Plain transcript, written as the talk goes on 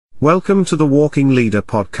Welcome to the Walking Leader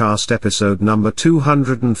podcast, episode number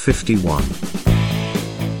 251.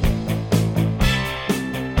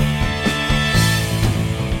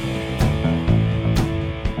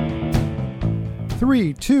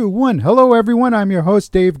 Three, two, one. Hello, everyone. I'm your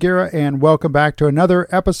host, Dave Guerra, and welcome back to another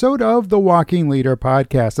episode of the Walking Leader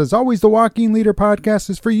podcast. As always, the Walking Leader podcast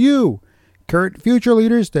is for you, current and future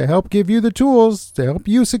leaders, to help give you the tools to help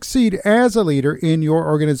you succeed as a leader in your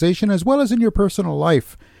organization as well as in your personal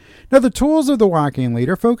life. Now, the tools of the Walking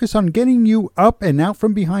Leader focus on getting you up and out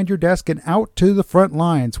from behind your desk and out to the front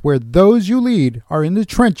lines where those you lead are in the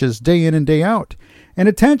trenches day in and day out. And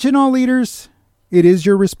attention, all leaders, it is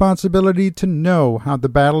your responsibility to know how the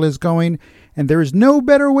battle is going, and there is no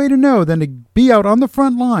better way to know than to be out on the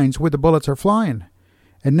front lines where the bullets are flying.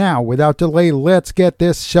 And now, without delay, let's get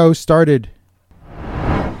this show started.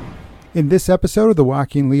 In this episode of the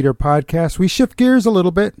Walking Leader podcast, we shift gears a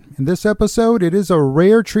little bit. In this episode, it is a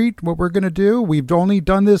rare treat what we're going to do. We've only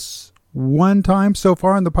done this one time so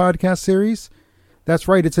far in the podcast series. That's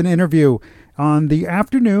right, it's an interview. On the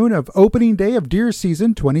afternoon of opening day of deer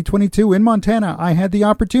season 2022 in Montana, I had the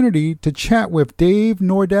opportunity to chat with Dave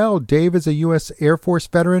Nordel. Dave is a U.S. Air Force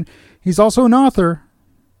veteran. He's also an author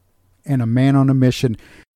and a man on a mission.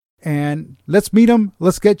 And let's meet him.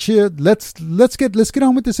 Let's get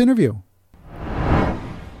on with this interview.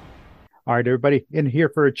 All right, everybody, in here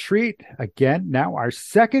for a treat again. Now our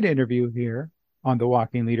second interview here on the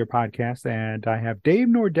Walking Leader podcast, and I have Dave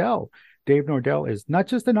Nordel. Dave Nordel is not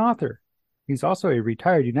just an author. He's also a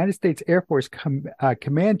retired United States Air Force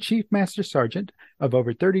Command Chief Master Sergeant of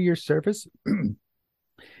over 30 years service.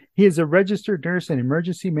 He is a registered nurse and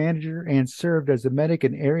emergency manager and served as a medic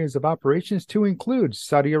in areas of operations to include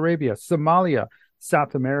Saudi Arabia, Somalia,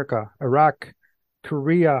 South America, Iraq,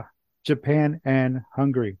 Korea, Japan, and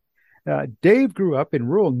Hungary. Dave grew up in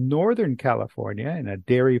rural Northern California in a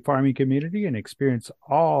dairy farming community and experienced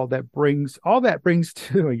all that brings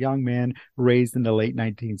to a young man raised in the late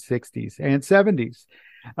 1960s and 70s.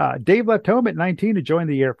 Dave left home at 19 to join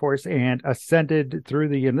the Air Force and ascended through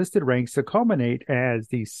the enlisted ranks to culminate as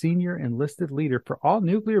the senior enlisted leader for all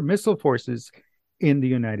nuclear missile forces in the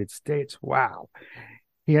United States. Wow.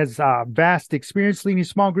 He has vast experience leading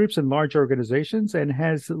small groups and large organizations and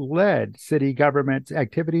has led city government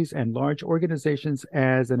activities and large organizations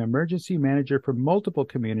as an emergency manager for multiple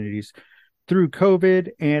communities through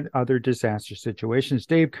COVID and other disaster situations.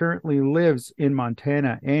 Dave currently lives in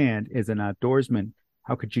Montana and is an outdoorsman.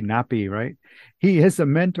 How could you not be, right? He is a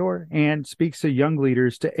mentor and speaks to young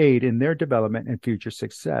leaders to aid in their development and future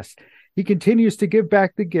success. He continues to give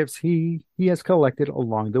back the gifts he has collected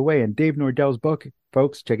along the way. And Dave Nordel's book,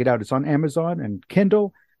 folks, check it out. It's on Amazon and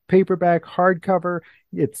Kindle, paperback, hardcover.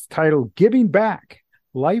 It's titled Giving Back,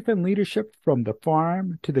 Life and Leadership from the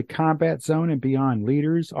Farm to the Combat Zone and Beyond.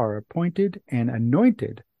 Leaders are appointed and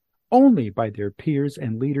anointed only by their peers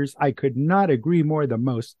and leaders. I could not agree more. The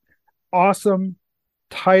most awesome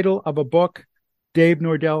title of a book. Dave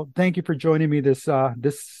Nordel, thank you for joining me this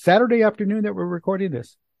Saturday afternoon that we're recording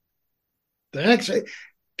this. Thanks. Hey,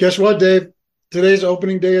 guess what, Dave? Today's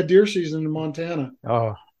opening day of deer season in Montana.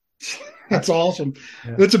 Oh, that's awesome.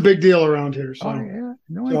 Yeah. It's a big deal around here. So, I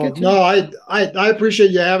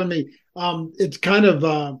appreciate you having me. It's kind of,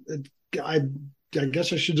 I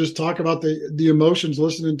guess I should just talk about the emotions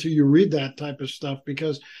listening to you read that type of stuff,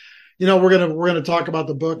 because, we're gonna talk about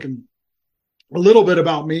the book and a little bit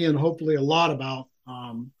about me and hopefully a lot about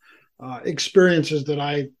experiences that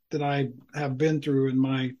I have been through in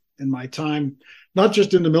my time, not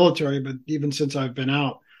just in the military, but even since I've been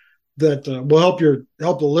out, that will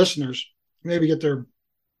help the listeners maybe get their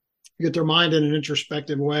mind in an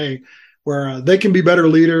introspective way where they can be better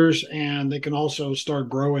leaders, and they can also start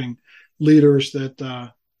growing leaders that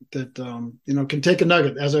can take a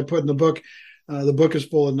nugget. As I put in the book is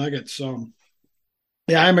full of nuggets. So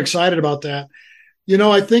yeah, I'm excited about that.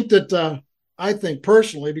 I think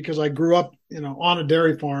personally, because I grew up, on a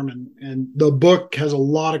dairy farm, and the book has a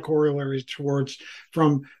lot of corollaries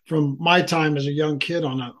from my time as a young kid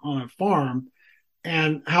on a farm,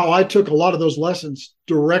 and how I took a lot of those lessons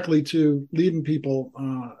directly to leading people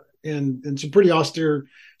in some pretty austere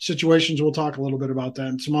situations. We'll talk a little bit about that,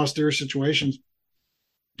 in some austere situations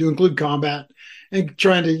to include combat, and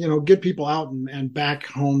trying to, get people out and back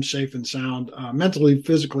home safe and sound, mentally,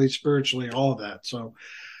 physically, spiritually, all of that. So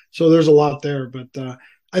there's a lot there, but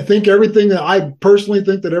I think I personally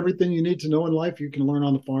think that everything you need to know in life, you can learn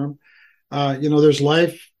on the farm. There's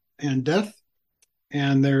life and death,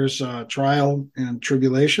 and there's trial and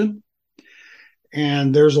tribulation,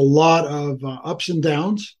 and there's a lot of ups and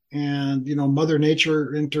downs, and, Mother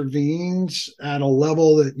Nature intervenes at a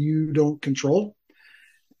level that you don't control.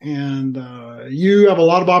 and you have a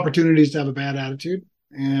lot of opportunities to have a bad attitude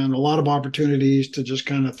and a lot of opportunities to just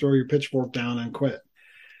kind of throw your pitchfork down and quit.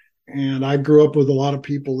 And I grew up with a lot of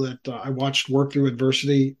people that I watched work through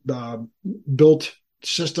adversity, built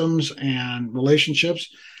systems and relationships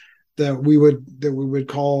that we would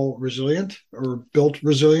call resilient or built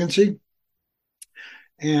resiliency.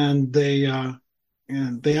 And they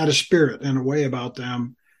had a spirit and a way about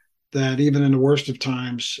them that even in the worst of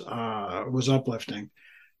times was uplifting.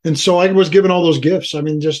 And so I was given all those gifts. I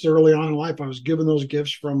mean, just early on in life, I was given those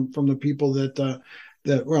gifts from the people that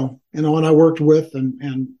well, you know, and I worked with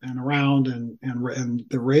and around and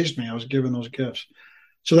that raised me. I was given those gifts.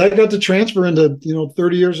 So that got to transfer into, you know,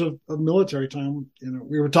 30 years of military time. You know,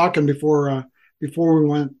 we were talking before we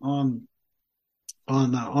went on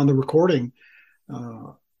the recording,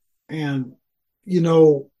 and you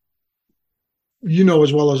know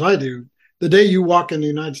as well as I do, the day you walk in the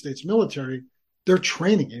United States military, they're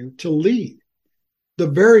training you to lead the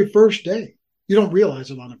very first day. You don't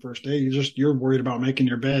realize it on the first day. You're worried about making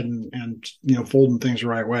your bed and you know, folding things the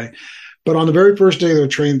right way. But on the very first day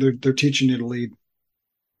they're teaching you to lead,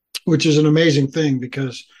 which is an amazing thing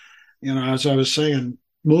because, you know, as I was saying,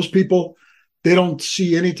 most people, they don't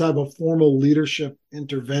see any type of formal leadership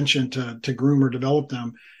intervention to groom or develop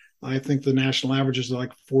them. I think the national average is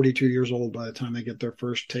like 42 years old by the time they get their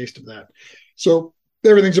first taste of that. So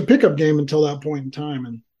everything's a pickup game until that point in time.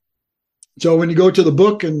 And so when you go to the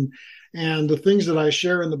book and the things that I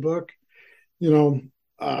share in the book, you know,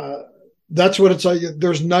 that's what it's like.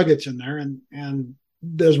 There's nuggets in there. And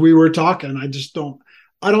as we were talking, I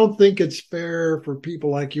don't think it's fair for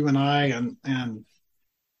people like you and I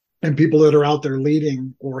and people that are out there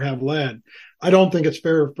leading or have led. I don't think it's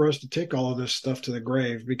fair for us to take all of this stuff to the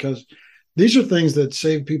grave, because these are things that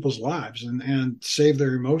save people's lives and save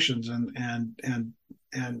their emotions and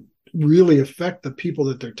really affect the people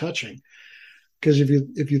that they're touching. Because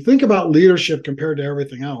if you think about leadership compared to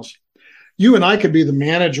everything else, you and I could be the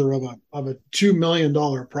manager of a $2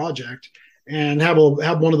 million project and have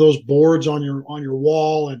one of those boards on your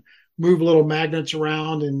wall and move little magnets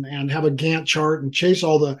around and have a Gantt chart and chase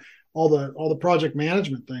all the project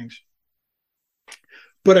management things.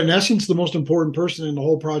 But in essence, the most important person in the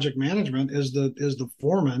whole project management is the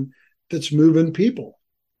foreman that's moving people.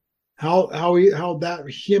 He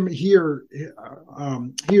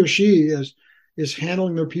or she is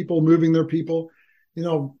handling their people, moving their people. You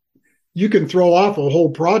know, you can throw off a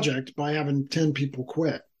whole project by having 10 people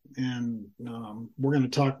quit. And we'll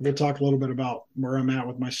talk a little bit about where I'm at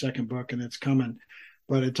with my second book, and it's coming,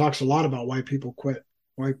 but it talks a lot about why people quit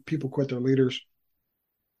their leaders,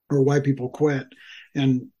 or why people quit.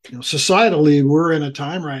 And you know, societally, we're in a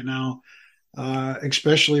time right now,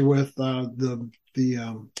 especially with the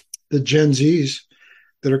Gen Zs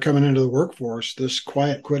that are coming into the workforce. This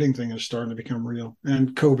quiet quitting thing is starting to become real.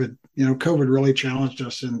 And COVID really challenged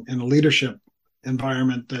us in a leadership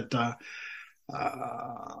environment that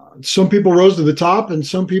some people rose to the top and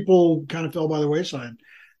some people kind of fell by the wayside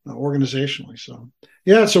organizationally. So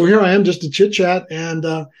yeah, so here I am just to chit chat and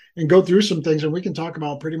go through some things, and we can talk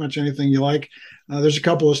about pretty much anything you like. There's a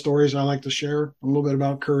couple of stories I like to share, a little bit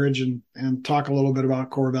about courage and talk a little bit about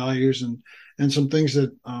core values and some things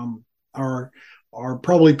that are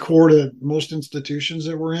probably core to most institutions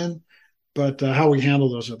that we're in, but how we handle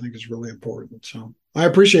those, I think, is really important. So I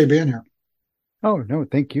appreciate being here. Oh, no,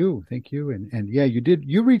 thank you. And yeah,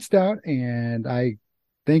 you reached out, and I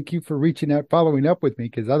thank you for reaching out, following up with me,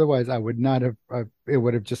 because otherwise I would not have, it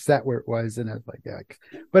would have just sat where it was. And I was like, yeah,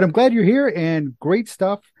 but I'm glad you're here, and great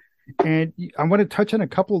stuff. And I want to touch on a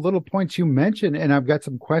couple of little points you mentioned, and I've got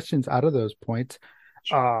some questions out of those points.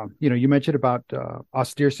 You mentioned about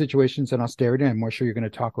austere situations and austerity. I'm more sure you're going to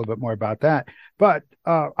talk a little bit more about that. But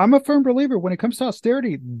I'm a firm believer when it comes to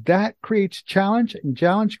austerity, that creates challenge, and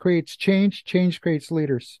challenge creates change. Change creates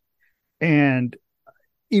leaders. And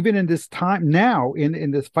even in this time now, in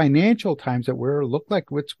this financial times that we're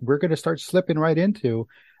going to start slipping right into,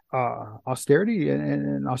 austerity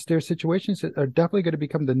and austere situations are definitely going to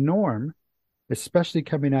become the norm, especially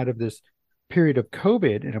coming out of this period of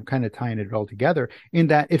COVID. And I'm kind of tying it all together in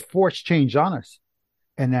that it forced change on us.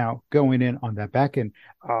 And now going in on that back end,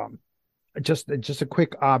 just a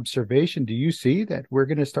quick observation. Do you see that we're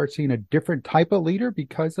going to start seeing a different type of leader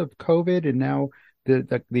because of COVID and now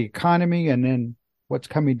the economy and then what's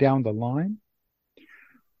coming down the line?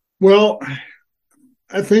 Well,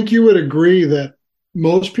 I think you would agree that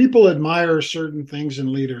most people admire certain things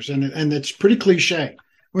in leaders, and it's pretty cliche.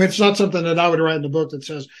 I mean, it's not something that I would write in the book that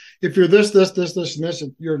says, if you're this, and this,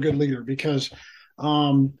 you're a good leader, because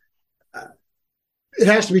it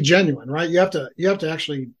has to be genuine, right? You have to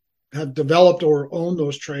actually have developed or own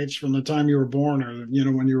those traits from the time you were born, or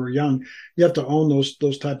when you were young. You have to own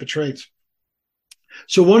those type of traits.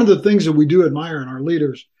 So one of the things that we do admire in our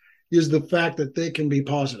leaders is the fact that they can be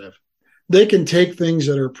positive. They can take things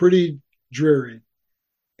that are pretty dreary,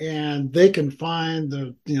 and they can find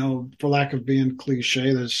for lack of being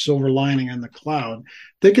cliche, the silver lining in the cloud.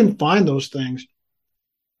 They can find those things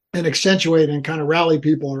and accentuate and kind of rally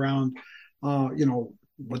people around,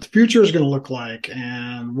 what the future is going to look like,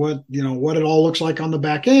 and what it all looks like on the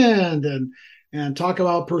back end, and talk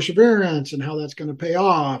about perseverance and how that's going to pay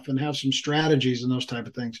off, and have some strategies and those type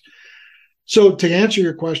of things. So to answer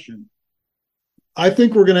your question, I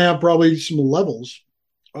think we're going to have probably some levels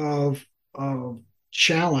of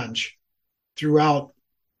challenge throughout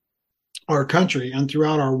our country and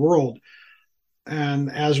throughout our world.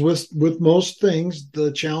 And as with most things,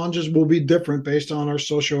 the challenges will be different based on our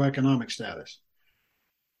socioeconomic status.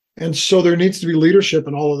 And so there needs to be leadership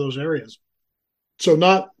in all of those areas. So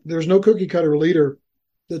there's no cookie cutter leader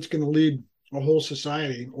that's going to lead a whole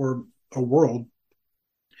society or a world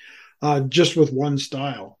just with one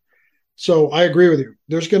style. So I agree with you.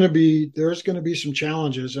 There's going to be some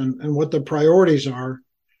challenges, and what the priorities are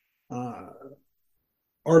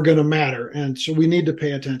going to matter. And so we need to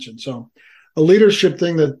pay attention. So a leadership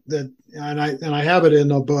thing that I have it in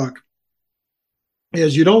the book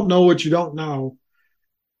is, you don't know what you don't know,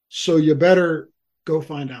 so you better go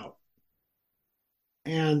find out.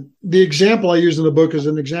 And the example I use in the book is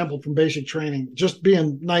an example from basic training, just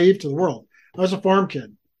being naive to the world. I was a farm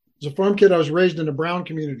kid. I was raised in a brown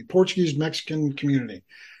community, Portuguese Mexican community.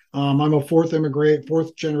 I'm a fourth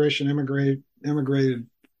generation immigrated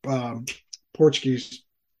Portuguese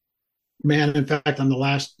man. In fact, I'm the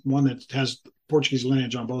last one that has Portuguese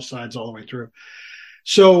lineage on both sides all the way through.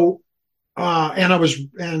 So, and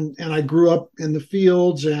I grew up in the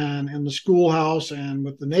fields and in the schoolhouse and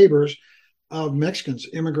with the neighbors of Mexicans,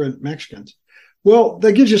 immigrant Mexicans. Well,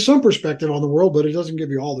 that gives you some perspective on the world, but it doesn't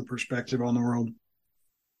give you all the perspective on the world.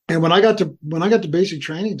 And when I got to basic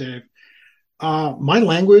training, Dave, my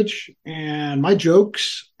language and my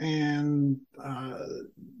jokes and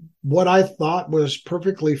what I thought was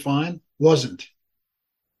perfectly fine wasn't.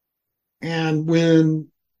 And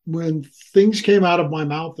when things came out of my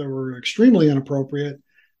mouth that were extremely inappropriate,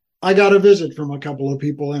 I got a visit from a couple of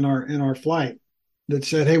people in our flight that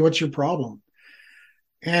said, "Hey, what's your problem?"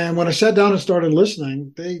 And when I sat down and started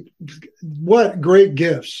listening, what great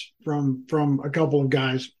gifts from a couple of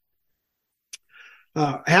guys.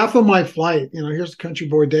 Half of my flight, here's the country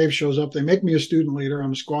boy Dave shows up. They make me a student leader.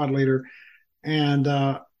 I'm a squad leader, and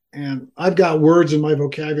I've got words in my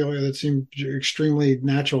vocabulary that seem extremely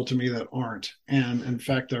natural to me that aren't, and in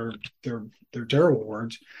fact, they're terrible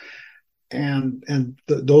words. And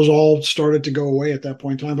those all started to go away at that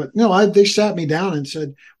point in time. But no, they sat me down and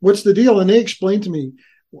said, "What's the deal?" And they explained to me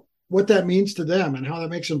what that means to them and how that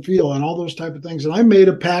makes them feel and all those type of things. And I made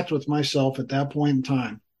a pact with myself at that point in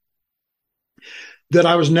time that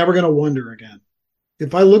I was never going to wonder again.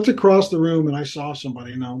 If I looked across the room and I saw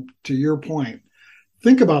somebody, to your point,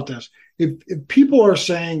 think about this. If people are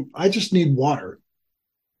saying, "I just need water,"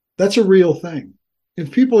 that's a real thing.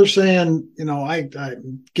 If people are saying, I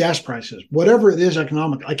gas prices, whatever it is,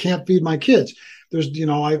 economic, I can't feed my kids. There's,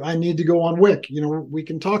 I need to go on WIC. We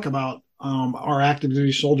can talk about our active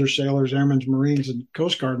duty soldiers, sailors, airmen, Marines, and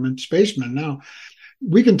Coast Guardmen, spacemen. Now,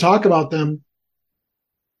 we can talk about them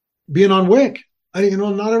being on WIC.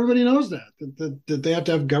 Not everybody knows that they have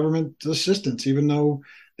to have government assistance, even though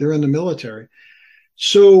they're in the military.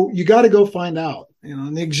 So you got to go find out.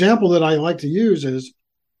 And the example that I like to use is,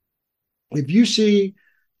 if you see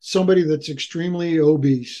somebody that's extremely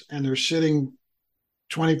obese and they're sitting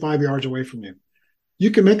 25 yards away from you,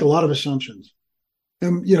 you can make a lot of assumptions.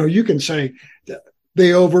 And, you can say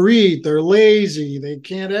they overeat, they're lazy, they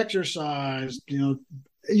can't exercise. You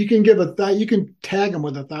can you can tag them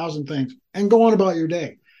with 1,000 things and go on about your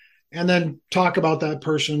day, and then talk about that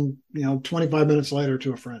person, 25 minutes later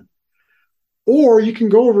to a friend. Or you can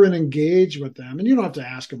go over and engage with them, and you don't have to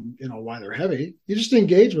ask them, why they're heavy. You just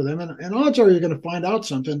engage with them, and odds are you're going to find out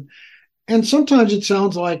something. And sometimes it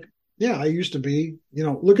sounds like, yeah, I used to be,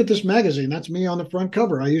 look at this magazine. That's me on the front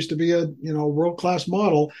cover. I used to be a, world-class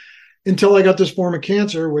model until I got this form of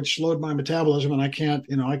cancer, which slowed my metabolism, and I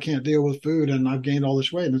can't deal with food, and I've gained all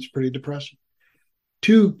this weight, and it's pretty depressing.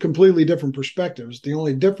 Two completely different perspectives. The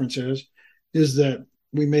only difference is that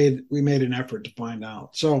we made an effort to find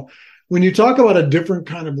out. So when you talk about a different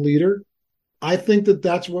kind of leader, I think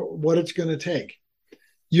that's what it's going to take.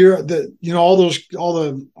 All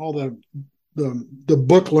the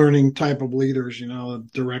book learning type of leaders, the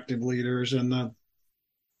directive leaders and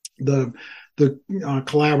the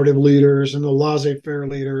collaborative leaders and the laissez-faire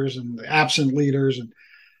leaders and the absent leaders. And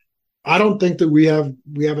I don't think that we have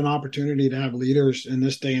an opportunity to have leaders in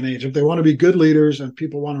this day and age. If they want to be good leaders and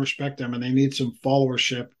people want to respect them and they need some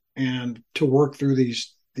followership and to work through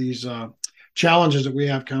these challenges that we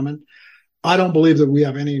have coming, I don't believe that we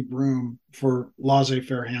have any room for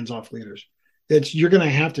laissez-faire, hands-off leaders. You're going to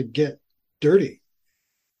have to get dirty.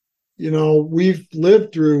 We've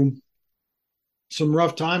lived through some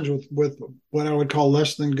rough times with what I would call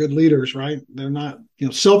less than good leaders, right? They're not,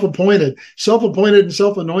 self-appointed and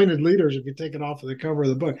self-anointed leaders, if you take it off of the cover of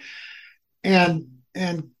the book. And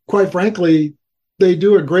quite frankly, they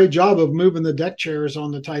do a great job of moving the deck chairs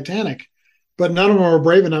on the Titanic, but none of them are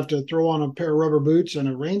brave enough to throw on a pair of rubber boots and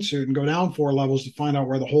a rain suit and go down 4 levels to find out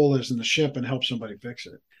where the hole is in the ship and help somebody fix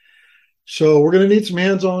it. So we're going to need some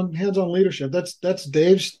hands-on leadership. That's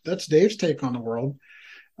Dave's take on the world.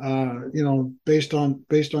 Based on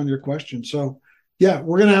your question. So yeah,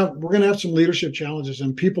 we're gonna have some leadership challenges,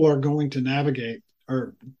 and people are going to navigate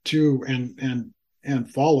and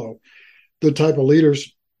follow the type of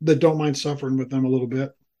leaders that don't mind suffering with them a little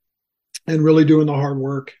bit and really doing the hard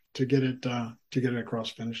work to get it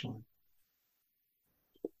across the finish line.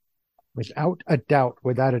 Without a doubt.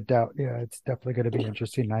 Yeah, it's definitely going to be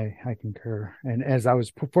interesting. I concur. And as I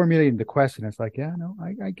was formulating the question, it's like, yeah, no,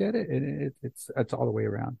 I get it. And it's all the way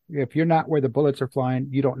around. If you're not where the bullets are flying,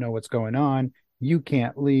 you don't know what's going on. You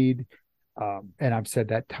can't lead. And I've said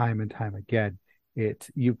that time and time again.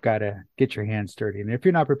 You've got to get your hands dirty. And if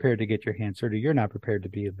you're not prepared to get your hands dirty, you're not prepared to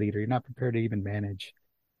be a leader. You're not prepared to even manage.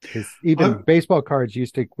 Because even baseball cards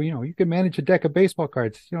used to, you can manage a deck of baseball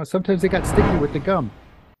cards. Sometimes they got sticky with the gum.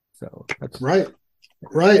 So that's right.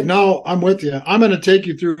 No, I'm with you. I'm going to take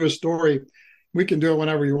you through a story. We can do it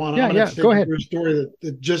whenever you want. Yeah, go ahead. Through a story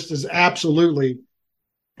that just is absolutely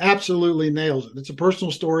nails it. It's a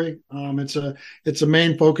personal story. It's a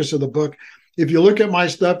main focus of the book. If you look at my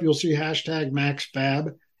stuff, you'll see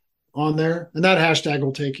 #MaxFab on there, and that hashtag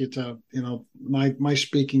will take you to my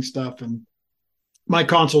speaking stuff and my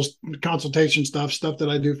consultation stuff that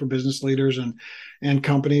I do for business leaders and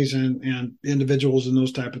companies and individuals and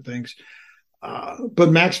those type of things. But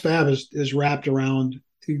MaxFab is wrapped around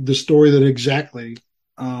the story that exactly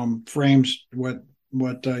frames what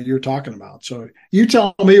you're talking about. So you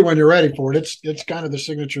tell me when you're ready for it. It's kind of the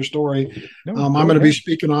signature story. I'm going to be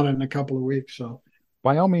speaking on it in a couple of weeks. So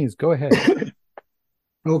by all means, go ahead.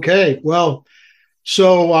 Okay. Well,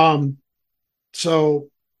 so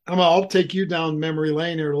I'll take you down memory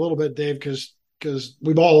lane here a little bit, Dave, because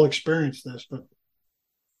we've all experienced this. But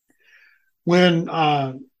when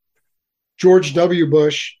George W.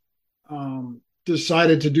 Bush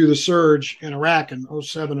decided to do the surge in Iraq in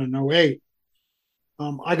 07 and 08,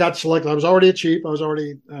 I got selected. I was already a chief. I was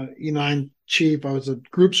already E9 chief. I was a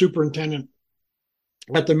group superintendent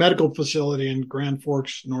at the medical facility in Grand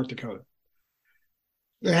Forks, North Dakota.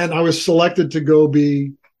 And I was selected to go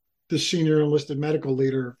be the senior enlisted medical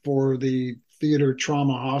leader for the theater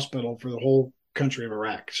trauma hospital for the whole country of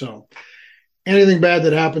Iraq. So anything bad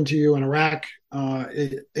that happened to you in Iraq,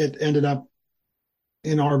 it ended up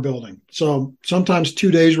in our building. So sometimes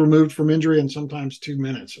 2 days removed from injury and sometimes 2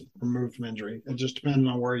 minutes removed from injury. It just depended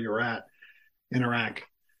on where you're at in Iraq.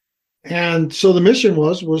 And so the mission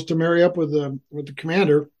was to marry up with the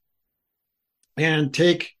commander and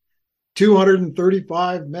take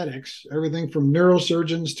 235 medics, everything from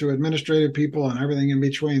neurosurgeons to administrative people and everything in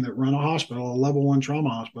between that run a hospital, a level 1 trauma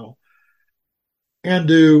hospital, and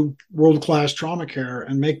do world-class trauma care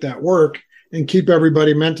and make that work and keep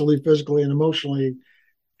everybody mentally, physically, and emotionally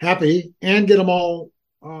happy and get them all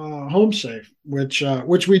home safe, which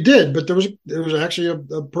we did. But there was actually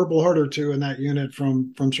a Purple Heart or two in that unit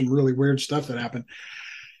from some really weird stuff that happened.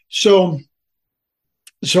 So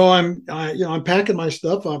I'm packing my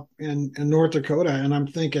stuff up in North Dakota, and I'm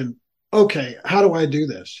thinking, okay, how do I do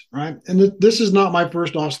this, right? And this is not my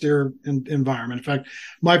first austere environment. In fact,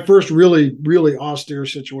 my first really, really austere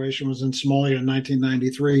situation was in Somalia in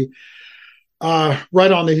 1993,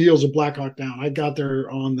 right on the heels of Black Hawk Down. I got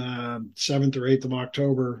there on the 7th or 8th of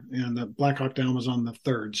October, and the Black Hawk Down was on the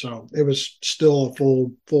 3rd. So it was still a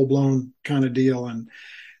full-blown kind of deal.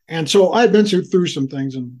 And so I've been through some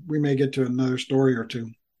things, and we may get to another story or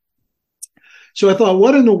two. So I thought,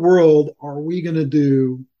 what in the world are we going to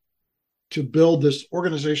do to build this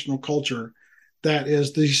organizational culture that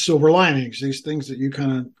is these silver linings, these things that you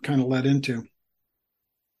kind of led into?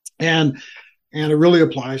 And it really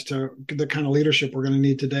applies to the kind of leadership we're going to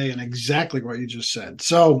need today and exactly what you just said.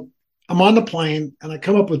 So I'm on the plane, and I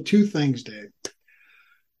come up with 2 things, Dave.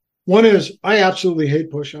 One is I absolutely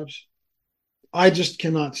hate push-ups. I just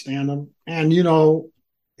cannot stand them. And,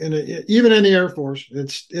 even in the Air Force,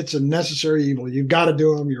 it's a necessary evil. You've got to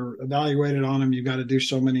do them. You're evaluated on them. You've got to do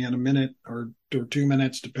so many in a minute or 2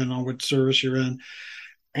 minutes, depending on what service you're in.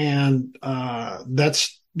 And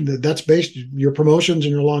that's based, your promotions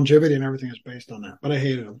and your longevity and everything is based on that. But I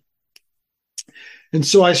hated them. And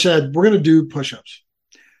so I said, we're going to do push-ups.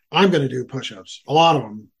 I'm going to do push-ups, a lot of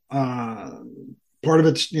them. Part of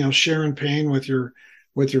it's, sharing pain with your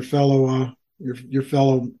fellow your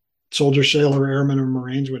fellow soldier, sailor, airman, or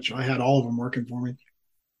Marines, which I had all of them working for me.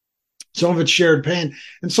 Some of it's shared pain,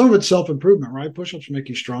 and some of it's self-improvement, right? Push-ups make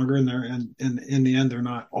you stronger, and in the end, they're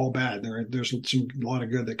not all bad. There's a lot of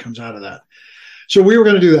good that comes out of that. So we were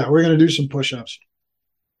going to do that. We're going to do some push-ups.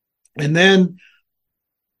 And then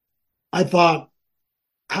I thought,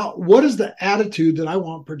 what is the attitude that I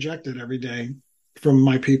want projected every day from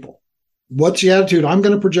my people? What's the attitude I'm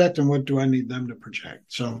going to project, and what do I need them to project?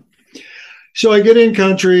 So I get in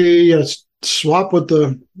country, swap with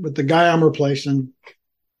the guy I'm replacing.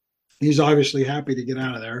 He's obviously happy to get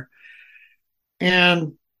out of there.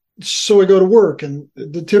 And so I go to work, and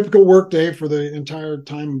the typical work day for the entire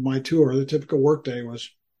time of my tour, the typical work day was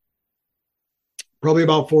probably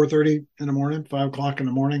about 4:30 in the morning, 5 o'clock in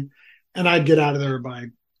the morning. And I'd get out of there by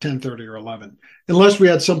 10:30 or 11, unless we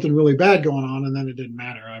had something really bad going on. And then it didn't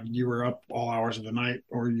matter. You were up all hours of the night,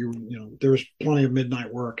 or there was plenty of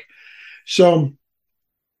midnight work. So,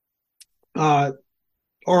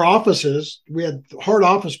 our offices, we had hard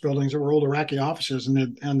office buildings that were old Iraqi offices, and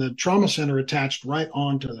the trauma center attached right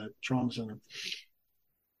onto the trauma center.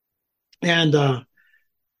 And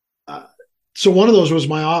so one of those was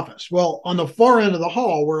my office. Well, on the far end of the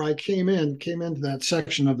hall where I came into that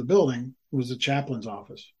section of the building was the chaplain's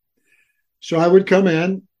office. So I would come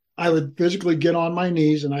in, I would physically get on my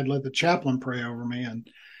knees, and I'd let the chaplain pray over me. And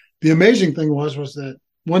the amazing thing was that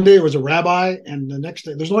one day it was a rabbi, and the next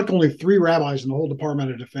day, there's like only 3 rabbis in the whole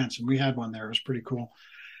Department of Defense, and we had one there. It was pretty cool.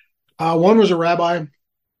 One was a rabbi,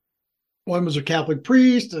 one was a Catholic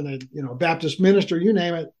priest, and a Baptist minister, you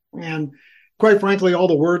name it. And quite frankly, all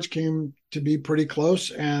the words came to be pretty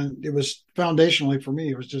close, and it was foundationally for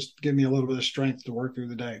me. It was just giving me a little bit of strength to work through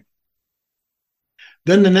the day.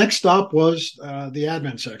 Then the next stop was the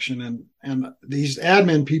admin section, and these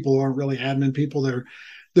admin people aren't really admin people. They're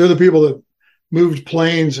the people that moved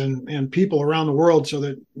planes and people around the world, so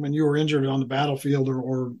that when you were injured on the battlefield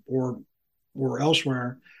or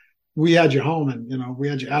elsewhere, we had you home, and we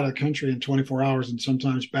had you out of the country in 24 hours, and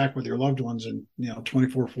sometimes back with your loved ones in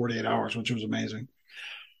 24, 48 hours, which was amazing.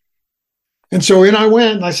 And so in I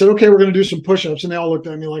went, and I said, okay, we're going to do some push-ups. And they all looked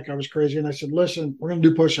at me like I was crazy. And I said, listen, we're going to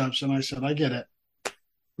do push-ups. And I said, I get it.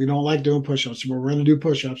 We don't like doing push-ups, but we're going to do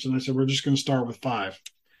push-ups. And I said, we're just going to start with 5.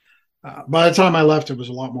 By the time I left, it was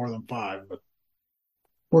a lot more than 5, but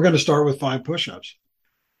we're going to start with 5 push-ups.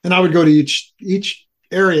 And I would go to each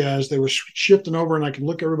area as they were shifting over, and I could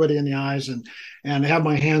look everybody in the eyes and have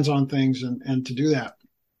my hands on things and to do that.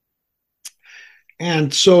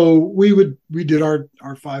 And so we did our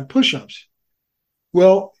 5 push-ups.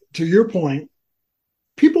 Well, to your point,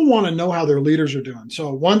 people want to know how their leaders are doing.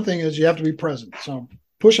 So one thing is you have to be present. So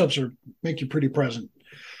push-ups make you pretty present.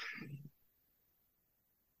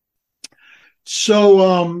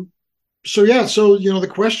 So the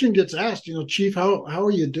question gets asked, Chief, how are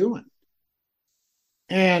you doing?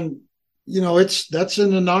 And that's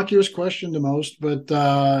an innocuous question to most, but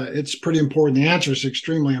it's pretty important. The answer is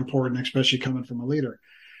extremely important, especially coming from a leader.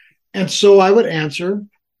 And so I would answer,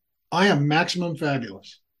 I am maximum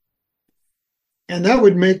fabulous. And that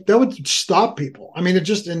would stop people. I mean,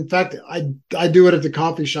 in fact, I do it at the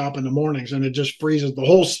coffee shop in the mornings, and it just freezes. The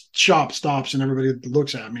whole shop stops, and everybody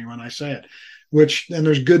looks at me when I say it, and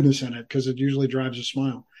there's goodness in it because it usually drives a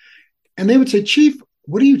smile. And they would say, Chief,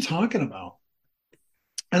 what are you talking about?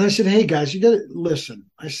 And I said, hey guys, you got to listen.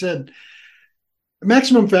 I said,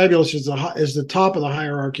 maximum fabulous is the top of the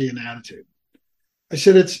hierarchy in attitude. I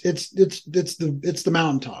said, it's the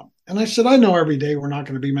mountaintop. And I said, I know every day we're not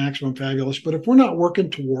going to be maximum fabulous, but if we're not working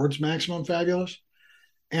towards maximum fabulous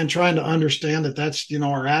and trying to understand that that's,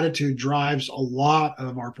 our attitude drives a lot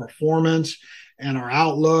of our performance and our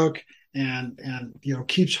outlook and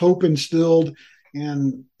keeps hope instilled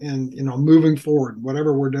and moving forward,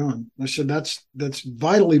 whatever we're doing. I said, that's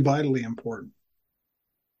vitally, vitally important.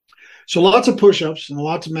 So lots of push-ups and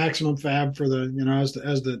lots of maximum fab for the,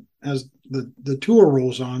 as the tour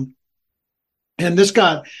rolls on. And this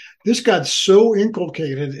got so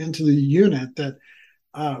inculcated into the unit that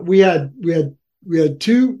we had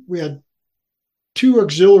two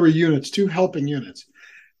auxiliary units, 2 helping units.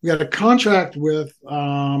 We had a contract with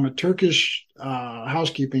a Turkish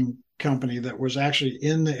housekeeping company that was actually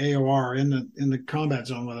in the AOR in the combat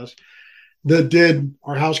zone with us, that did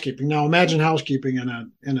our housekeeping. Now imagine housekeeping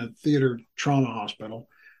in a theater trauma hospital.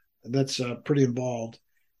 That's pretty involved.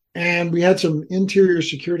 And we had some interior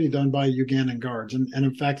security done by Ugandan guards. And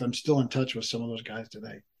in fact, I'm still in touch with some of those guys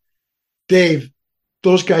today. Dave,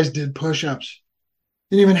 those guys did push-ups.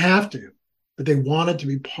 Didn't even have to, but they wanted to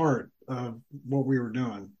be part of what we were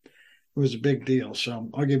doing. It was a big deal. So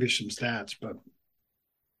I'll give you some stats. But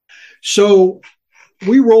so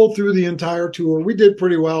we rolled through the entire tour. We did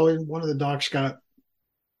pretty well. One of the docs got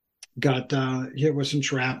hit with some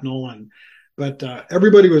shrapnel, but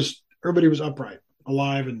everybody was upright,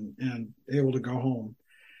 alive, and able to go home.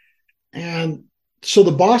 And so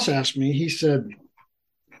the boss asked me. He said,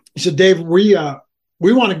 Dave, we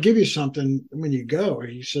want to give you something when you go.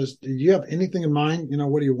 He says, do you have anything in mind?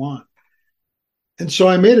 What do you want? And so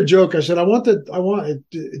I made a joke. I said,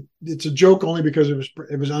 it's a joke only because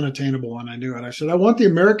it was unattainable and I knew it. I said, I want the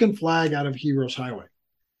American flag out of Heroes Highway.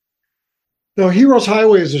 Now, Heroes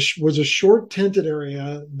Highway was a short tented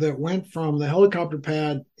area that went from the helicopter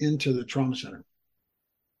pad into the trauma center.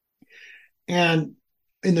 And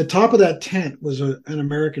in the top of that tent was an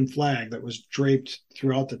American flag that was draped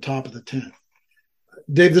throughout the top of the tent.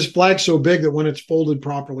 Dave, this flag's so big that when it's folded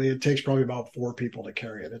properly, it takes probably about 4 people to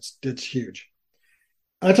carry it. It's huge.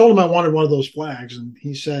 I told him I wanted one of those flags, and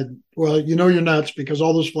he said, well, you're nuts because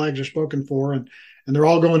all those flags are spoken for, and they're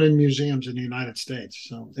all going in museums in the United States.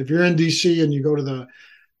 So if you're in D.C. and you go to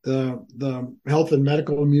the health and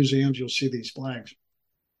medical museums, you'll see these flags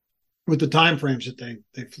with the time frames that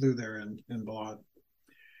they flew there in Balad.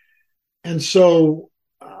 And so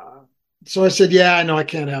I said, yeah, I know I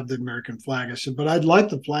can't have the American flag. I said, but I'd like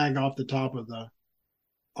the flag off the top of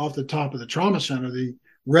the trauma center, the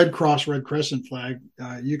Red Cross, Red Crescent flag.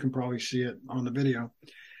 You can probably see it on the video.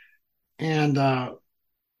 And,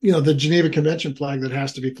 the Geneva Convention flag that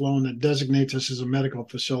has to be flown that designates us as a medical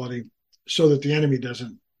facility so that the enemy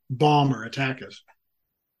doesn't bomb or attack us.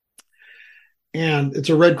 And it's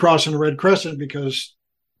a Red Cross and a Red Crescent because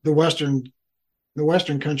the Western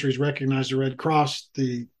countries recognize the Red Cross.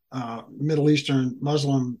 The Middle Eastern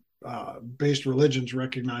Muslim based religions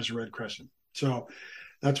recognize the Red Crescent. So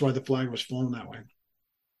that's why the flag was flown that way.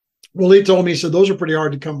 Well, he told me, he said, those are pretty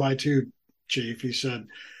hard to come by too, Chief. He said,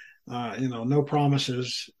 no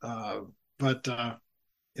promises, but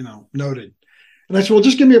noted. And I said, well,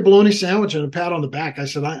 just give me a bologna sandwich and a pat on the back. I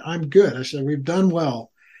said, I'm good. I said, we've done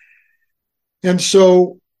well. And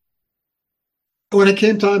so when it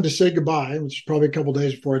came time to say goodbye, which was probably a couple of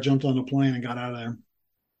days before I jumped on the plane and got out of there,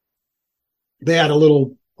 they had a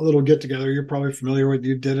little get together. You're probably familiar with it.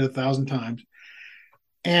 You did it 1,000 times.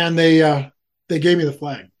 And they gave me the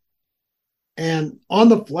flag. And on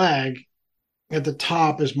the flag at the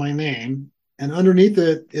top is my name. And underneath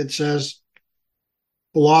it says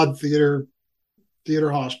Balad Theater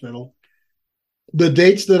Hospital, the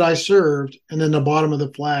dates that I served, and then the bottom of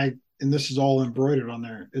the flag, and this is all embroidered on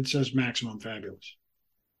there, it says Maximum Fabulous.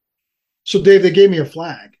 So Dave, they gave me a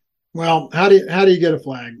flag. Well, how do you get a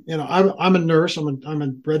flag? I'm a nurse. I'm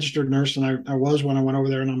a registered nurse, and I was when I went over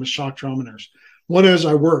there, and I'm a shock trauma nurse. One is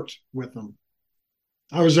I worked with them.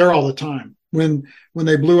 I was there all the time. When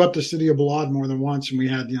they blew up the city of Balad more than once, and we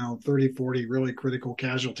had 30, 40 really critical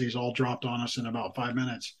casualties all dropped on us in about 5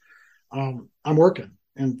 minutes, I'm working.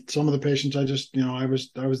 And some of the patients, I just I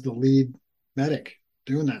was the lead medic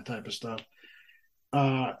doing that type of stuff.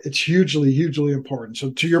 It's hugely, hugely important.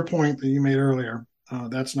 So to your point that you made earlier,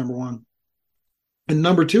 that's number one. And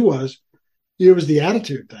number two it was the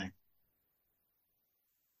attitude thing.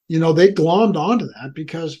 They glommed onto that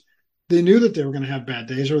because they knew that they were going to have bad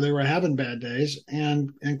days, or they were having bad days.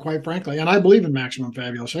 And quite frankly, and I believe in Maximum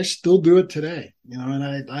Fabulous. I still do it today, and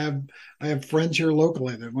I have friends here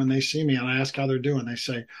locally that when they see me and I ask how they're doing, they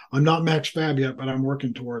say, I'm not Max Fab yet, but I'm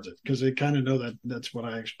working towards it, because they kind of know that that's what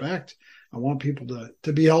I expect. I want people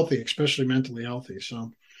to be healthy, especially mentally healthy.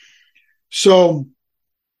 So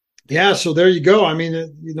yeah, so there you go. I mean,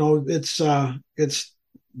 it's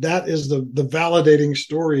that is the validating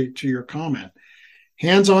story to your comment.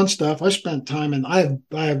 Hands-on stuff. I spent time, and I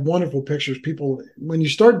have wonderful pictures. People, when you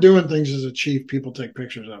start doing things as a chief, people take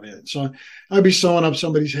pictures of it. So I'd be sewing up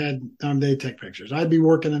somebody's head, they'd take pictures. I'd be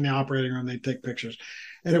working in the operating room, they'd take pictures.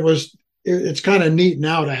 And it's kind of neat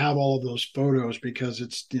now to have all of those photos, because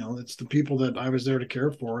it's the people that I was there to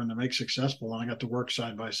care for and to make successful, and I got to work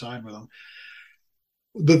side by side with them.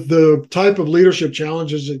 The type of leadership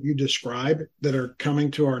challenges that you describe that are coming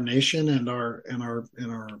to our nation and our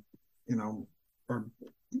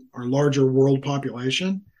larger world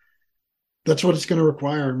population, that's what it's going to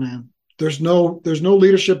require, man. There's no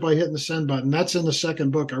leadership by hitting the send button. That's in the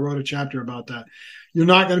second book. I wrote a chapter about that. You're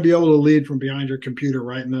not going to be able to lead from behind your computer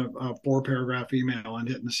writing a 4-paragraph email and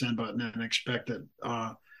hitting the send button and expect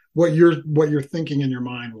that what you're thinking in your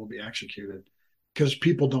mind will be executed, because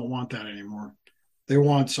people don't want that anymore. They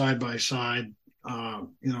want side by side,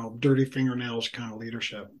 dirty fingernails kind of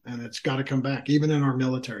leadership, and it's got to come back. Even in our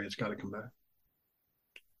military, it's got to come back.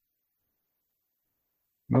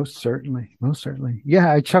 Most certainly. Most certainly. Yeah,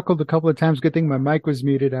 I chuckled a couple of times. Good thing my mic was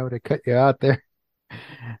muted. I would have cut you out there.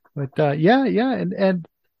 But yeah,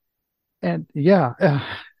 and yeah,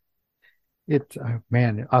 it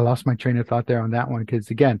man, I lost my train of thought there on that one because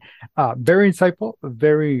again, very insightful,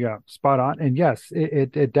 very spot on. And yes,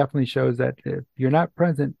 it definitely shows that if you're not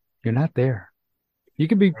present, you're not there. You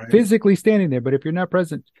can be Right. physically standing there, but if you're not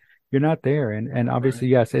present, you're not there. And obviously,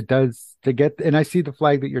 Right. yes, it does to get. And I see the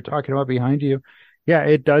flag that you're talking about behind you. Yeah,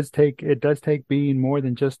 it does take being more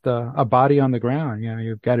than just a body on the ground. You know,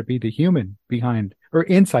 you've got to be the human behind or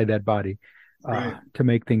inside that body Right. to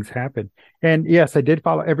make things happen. And yes, I did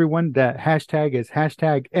follow everyone. That hashtag is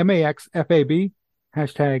hashtag MAXFAB,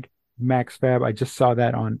 hashtag MaxFab. I just saw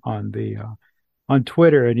that on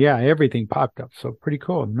Twitter, and yeah, everything popped up. So pretty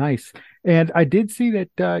cool, nice. And I did see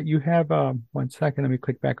that you have 1 second. Let me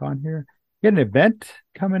click back on here. You had an event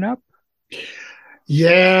coming up.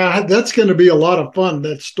 Yeah, that's going to be a lot of fun.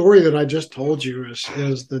 That story that I just told you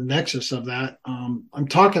is the nexus of that. I'm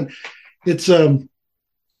talking. It's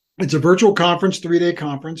it's a virtual conference, 3-day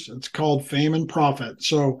conference. It's called Fame and Profit.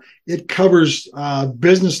 So it covers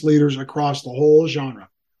business leaders across the whole genre,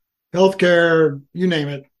 healthcare, you name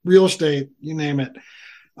it, real estate, you name it.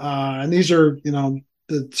 And these are,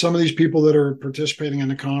 some of these people that are participating in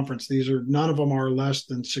the conference. None of them are less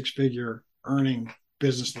than 6-figure earning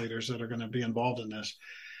business leaders that are going to be involved in this.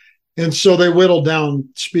 And so they whittled down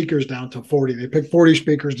speakers down to 40. They picked 40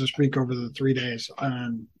 speakers to speak over the 3 days.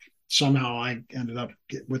 And somehow I ended up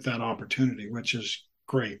with that opportunity, which is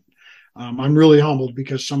great. I'm really humbled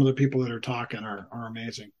because some of the people that are talking are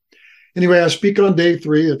amazing. Anyway, I speak on day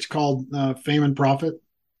 3. It's called Fame and Profit.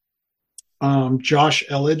 Josh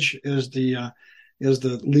Elledge is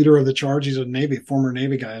the leader of the charge. He's a former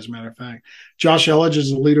Navy guy, as a matter of fact. Josh Elledge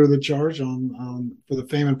is the leader of the charge for the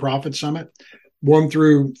Fame and Profit Summit, 1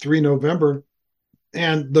 through 3 November.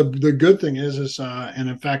 And the good thing is, and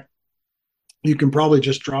in fact, you can probably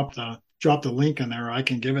just drop the link in there. Or I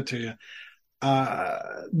can give it to you.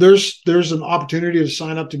 There's an opportunity to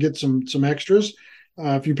sign up to get some extras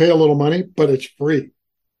if you pay a little money, but it's free.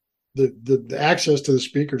 The access to the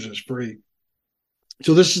speakers is free.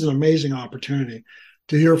 So this is an amazing opportunity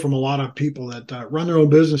to hear from a lot of people that run their own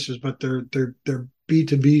businesses, but they're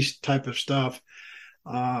B2B type of stuff.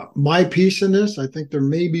 My piece in this, I think there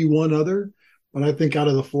may be one other, but I think out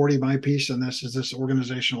of the 40, my piece in this is this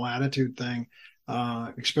organizational attitude thing,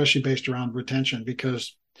 especially based around retention,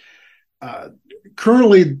 because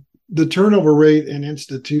currently the turnover rate in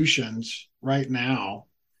institutions right now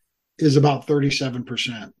is about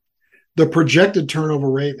 37%. The projected turnover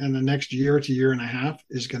rate in the next year to year and a half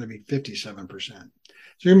is going to be 57%. So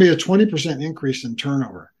you're going to be a 20% increase in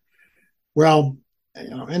turnover. Well,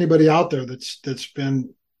 anybody out there that's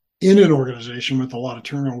been in an organization with a lot of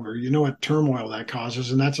turnover, you know what turmoil that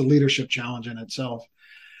causes, and that's a leadership challenge in itself.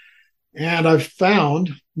 And I've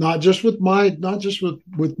found not just with my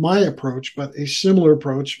approach, but a similar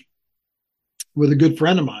approach with a good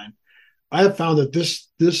friend of mine. I have found that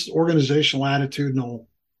this organizational attitudinal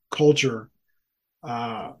culture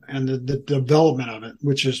and the development of it,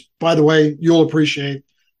 which is, by the way, you'll appreciate,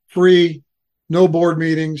 free, no board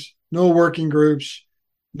meetings, no working groups,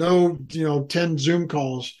 no 10 Zoom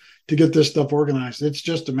calls to get this stuff organized. It's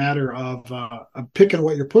just a matter of picking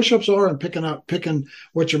what your push-ups are and picking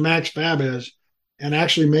what your max fab is and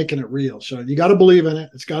actually making it real. So you got to believe in it.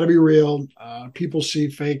 It's got to be real. People see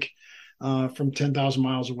fake from 10,000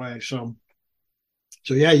 miles away. So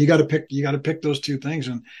yeah, you got to pick those two things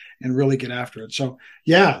and really get after it. So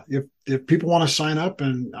yeah, if people want to sign up,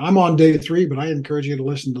 and I'm on day 3, but I encourage you to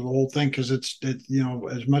listen to the whole thing because it's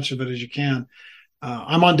as much of it as you can.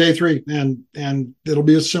 I'm on day 3, and it'll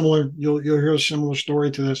be you'll hear a similar story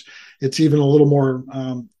to this. It's even a little more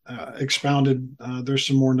expounded. There's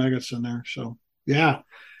some more nuggets in there. So yeah,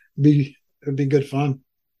 it'd be good fun.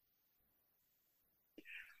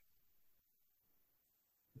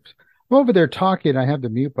 I'm over there talking. I have the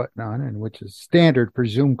mute button on, and which is standard for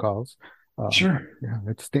Zoom calls. Sure. Yeah,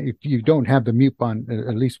 if you don't have the mute on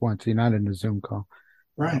at least once, you're not in a Zoom call.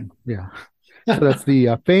 Right. Yeah. So that's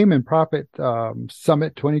the Fame and Profit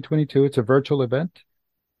Summit 2022. It's a virtual event.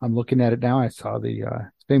 I'm looking at it now. I saw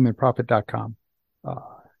the fameandprofit.com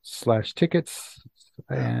 /tickets.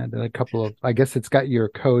 and a couple of, I guess it's got your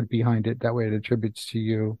code behind it. That way it attributes to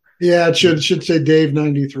you. Yeah, it should say Dave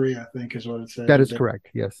 93, I think is what it says. That is correct.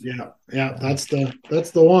 Yes. Yeah, that's the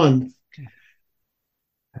one.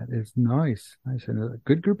 That is nice. Nice. And a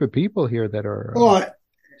good group of people here that are Oh,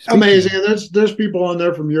 speaking. amazing. And there's people on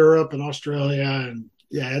there from Europe and Australia, and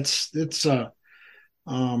yeah, it's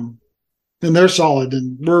and they're solid,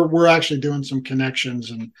 and we're actually doing some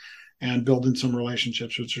connections and building some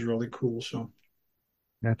relationships, which is really cool. So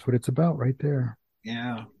That's what it's about right there.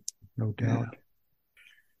 yeah, No doubt.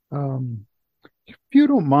 If you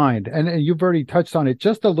don't mind, and you've already touched on it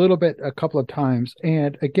just a little bit a couple of times,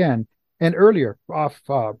 and again, and earlier off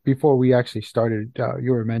before we actually started,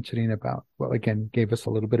 you were mentioning about, well, again, gave us a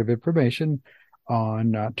little bit of information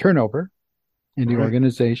on turnover in the Right.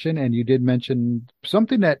 organization, and you did mention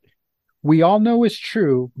something that we all know is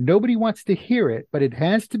true. Nobody wants to hear it, but it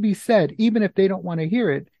has to be said, even if they don't want to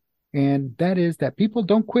hear it. And that is that people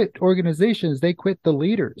don't quit organizations, they quit the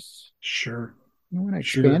leaders. Sure. You want to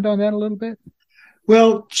expand on that a little bit?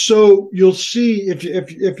 Well, so you'll see if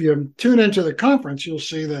you tune into the conference, you'll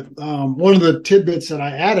see that one of the tidbits that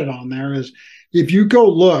I added on there is if you go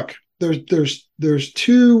look, there's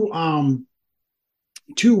two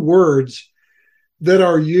words that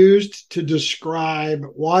are used to describe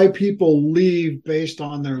why people leave based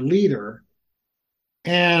on their leader,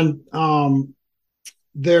 and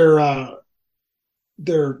they're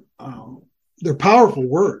powerful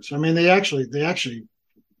words. I mean, they actually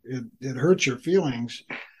it hurts your feelings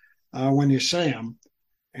when you say them,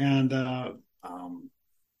 and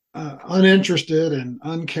uninterested and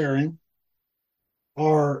uncaring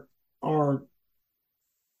are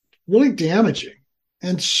really damaging.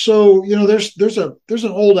 And so, there's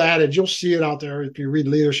an old adage, you'll see it out there if you read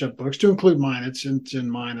leadership books, to include mine. It's in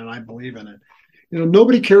mine, and I believe in it.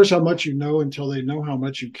 Nobody cares how much you know until they know how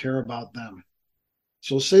much you care about them.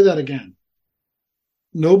 So say that again.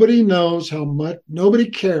 Nobody cares how much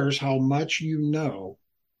you know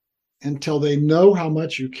until they know how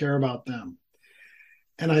much you care about them.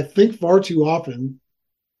 And I think far too often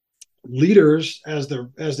leaders, as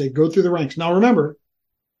they go through the ranks. Now remember,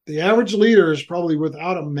 the average leader is probably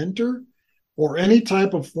without a mentor or any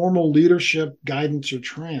type of formal leadership guidance or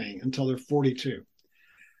training until they're 42.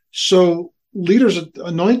 So leaders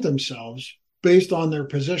anoint themselves based on their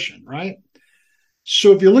position, right?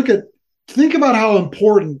 So if you think about how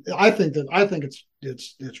important, I think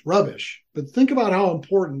it's rubbish, but think about how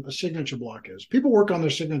important a signature block is. People work on their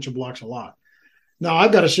signature blocks a lot. Now,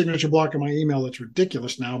 I've got a signature block in my email that's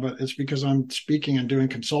ridiculous now, but it's because I'm speaking and doing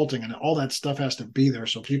consulting, and all that stuff has to be there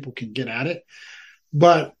so people can get at it.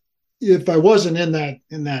 But if I wasn't in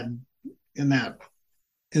that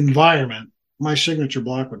environment, my signature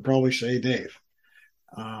block would probably say Dave,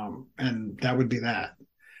 and that would be that.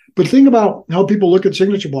 But think about how people look at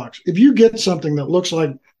signature blocks. If you get something that looks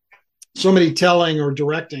like somebody telling or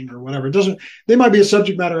directing or whatever, they might be a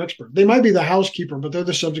subject matter expert. They might be the housekeeper, but they're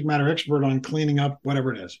the subject matter expert on cleaning up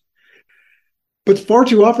whatever it is. But far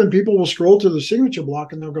too often people will scroll to the signature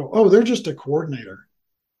block and they'll go, oh, they're just a coordinator,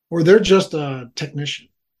 or they're just a technician.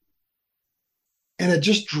 And it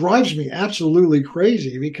just drives me absolutely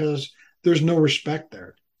crazy because there's no respect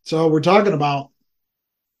there. So we're talking about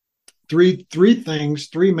three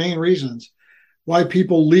main reasons why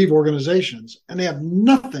people leave organizations, and they have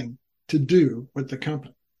nothing to do with the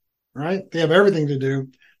company, right? They have everything to do.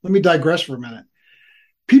 Let me digress for a minute.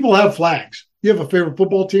 People have flags. You have a favorite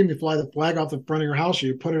football team, you fly the flag off the front of your house, or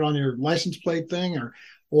you put it on your license plate thing or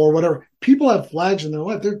whatever. People have flags in their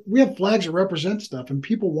life. We have flags that represent stuff, and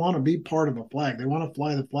people want to be part of a flag. They want to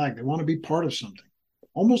fly the flag. They want to be part of something.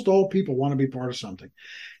 Almost all people want to be part of something.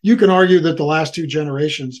 You can argue that the last two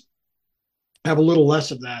generations have a little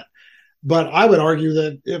less of that. But I would argue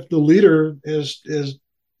that if the leader is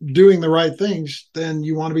doing the right things, then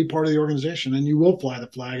you want to be part of the organization, and you will fly the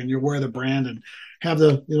flag, and you'll wear the brand and have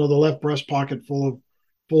the left breast pocket full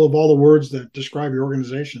of all the words that describe your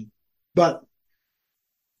organization. But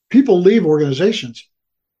people leave organizations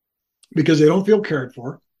because they don't feel cared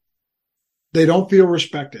for. They don't feel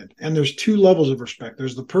respected. And there's two levels of respect.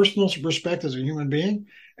 There's the personal respect as a human being,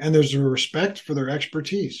 and there's the respect for their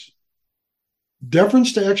expertise.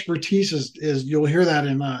 Deference to expertise is you'll hear that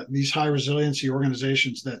in these high resiliency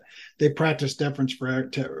organizations, that they practice deference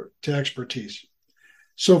to expertise.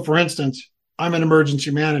 So, for instance, I'm an emergency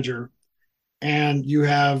manager, and you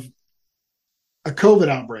have a COVID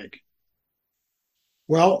outbreak.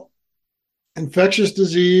 Well, infectious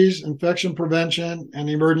disease, infection prevention, and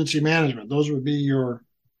emergency management, those would be your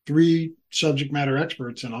three subject matter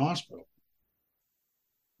experts in a hospital.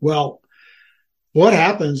 Well, What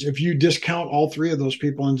happens if you discount all three of those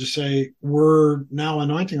people and just say, we're now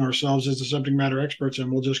anointing ourselves as the subject matter experts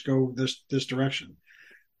and we'll just go this direction?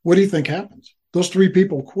 What do you think happens? Those three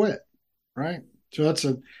people quit, right? So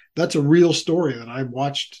that's a real story that I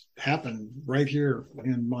watched happen right here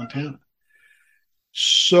in Montana.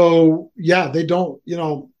 So yeah, they don't,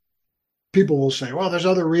 people will say, well, there's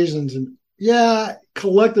other reasons. And yeah,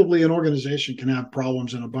 collectively, an organization can have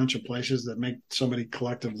problems in a bunch of places that make somebody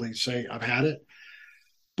collectively say, I've had it.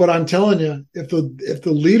 But I'm telling you, if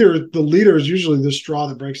the leader is usually the straw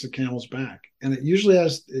that breaks the camel's back. And it usually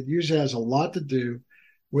has a lot to do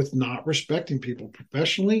with not respecting people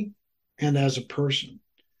professionally and as a person.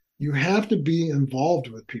 You have to be involved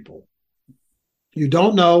with people. You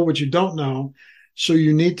don't know what you don't know, so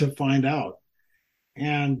you need to find out.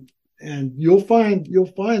 And you'll find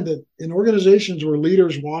that in organizations where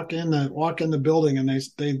leaders walk in the building and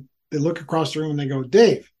they look across the room and they go,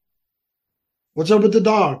 Dave, what's up with the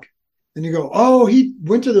dog? And you go, oh, he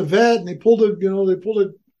went to the vet and they pulled a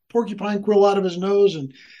porcupine quill out of his nose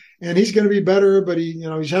and he's going to be better, but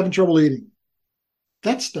he's having trouble eating.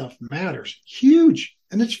 That stuff matters. Huge.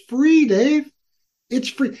 And it's free, Dave. It's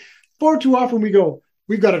free. Far too often we go,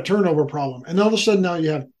 we've got a turnover problem. And all of a sudden now you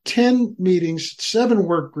have 10 meetings, 7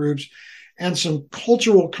 work groups, and some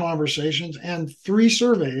cultural conversations and 3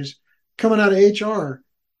 surveys coming out of HR.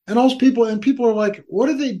 And people are like, what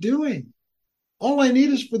are they doing? All I need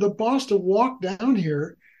is for the boss to walk down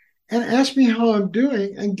here and ask me how I'm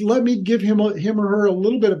doing and let me give him or her a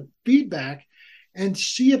little bit of feedback and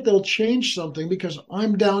see if they'll change something, because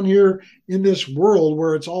I'm down here in this world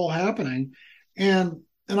where it's all happening. And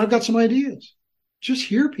I've got some ideas. Just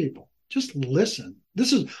hear people. Just listen.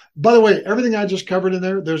 This is, by the way, everything I just covered in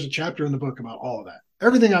there, there's a chapter in the book about all of that.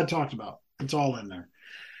 Everything I talked about, it's all in there.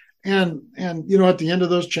 And at the end of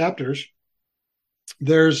those chapters,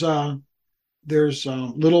 there's little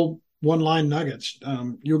one-line nuggets.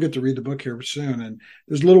 You'll get to read the book here soon. And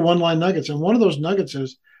there's little one-line nuggets. And one of those nuggets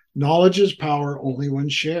is, knowledge is power only when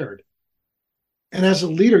shared. And as a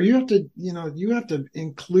leader, you have to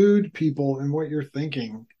include people in what you're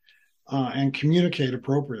thinking and communicate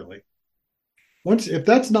appropriately. If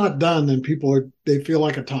that's not done, then they feel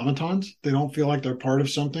like automatons. They don't feel like they're part of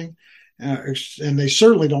something, and they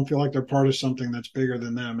certainly don't feel like they're part of something that's bigger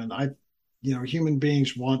than them. And human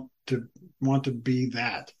beings want to be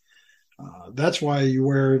that. That's why you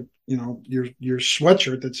wear your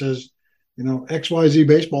sweatshirt that says XYZ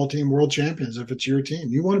baseball team world champions. If it's your team,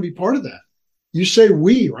 you want to be part of that. You say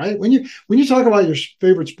we, right? When you talk about your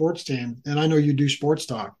favorite sports team, and I know you do sports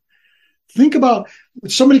talk, think about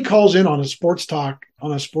if somebody calls in on a sports talk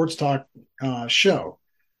show,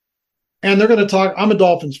 and they're going to talk. I'm a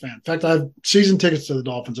Dolphins fan. In fact, I have season tickets to the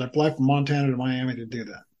Dolphins. I fly from Montana to Miami to do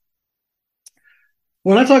that.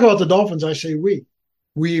 When I talk about the Dolphins, I say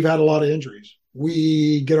we've had a lot of injuries.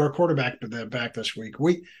 We get our quarterback back this week.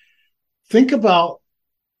 We think about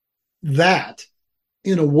that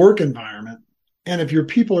in a work environment. And if your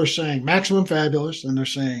people are saying maximum fabulous, and they're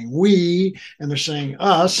saying we, and they're saying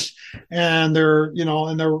us, and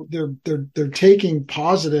they're taking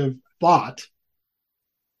positive thought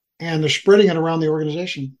and they're spreading it around the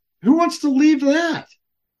organization, who wants to leave that?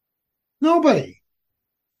 Nobody.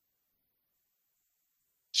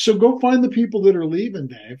 So go find the people that are leaving,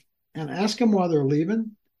 Dave, and ask them why they're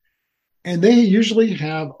leaving. And they usually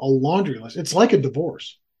have a laundry list. It's like a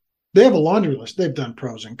divorce. They have a laundry list. They've done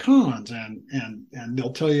pros and cons, and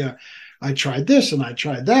they'll tell you, I tried this and I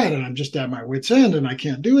tried that, and I'm just at my wit's end and I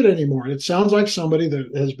can't do it anymore. And it sounds like somebody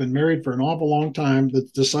that has been married for an awful long time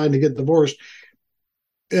that's decided to get divorced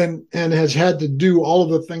and has had to do all of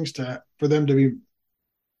the things for them to be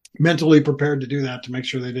mentally prepared to do that, to make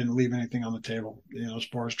sure they didn't leave anything on the table, as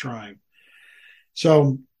far as trying.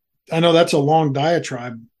 So I know that's a long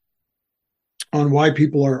diatribe on why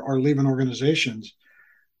people are leaving organizations.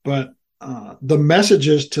 But the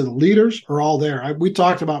messages to the leaders are all there. We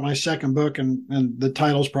talked about my second book, and the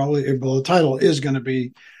title is going to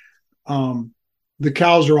be The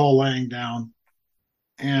Cows Are All Laying Down.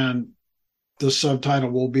 And the subtitle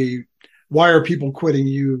will be, Why Are People Quitting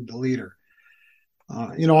You, the Leader?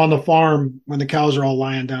 On the farm, when the cows are all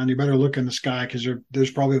lying down, you better look in the sky, because there's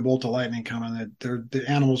probably a bolt of lightning coming. The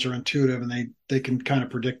animals are intuitive, and they can kind of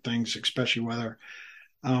predict things, especially weather.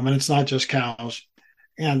 And it's not just cows.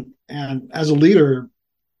 And as a leader,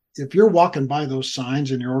 if you're walking by those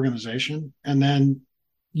signs in your organization, and then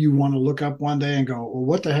you want to look up one day and go, well,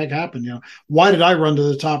 what the heck happened? Why did I run to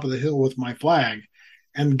the top of the hill with my flag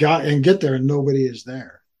and get there and nobody is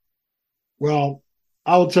there? Well,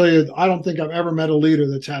 I will tell you, I don't think I've ever met a leader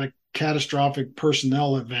that's had a catastrophic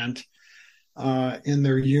personnel event in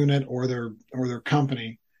their unit or their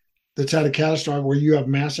company that's had a catastrophe where you have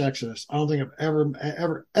mass exodus. I don't think I've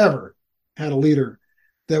ever had a leader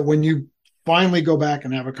that when you finally go back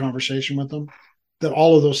and have a conversation with them, that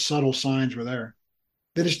all of those subtle signs were there.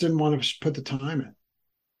 They just didn't want to put the time in.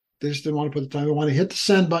 They just didn't want to put the time. They want to hit the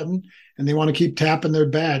send button and they want to keep tapping their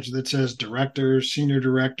badge that says director, senior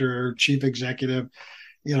director, chief executive.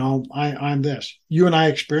 I'm this. You and I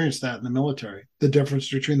experienced that in the military. The difference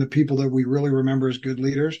between the people that we really remember as good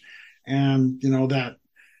leaders and,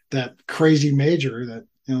 that crazy major that,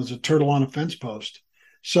 is a turtle on a fence post.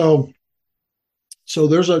 So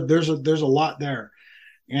there's a lot there.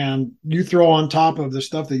 And you throw on top of the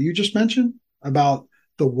stuff that you just mentioned about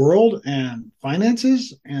the world and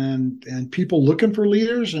finances and people looking for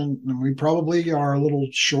leaders. And we probably are a little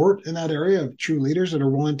short in that area of true leaders that are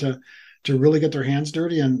willing to really get their hands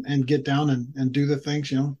dirty and get down and do the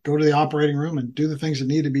things, go to the operating room and do the things that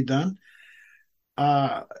need to be done.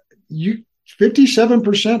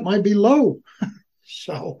 57% might be low.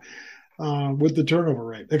 So with the turnover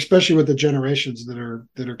rate, especially with the generations that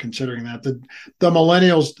are considering that, the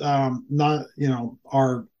millennials,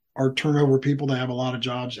 are turnover people that have a lot of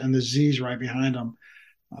jobs, and the Z's right behind them.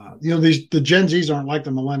 The Gen Zs aren't like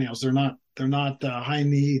the millennials. They're not high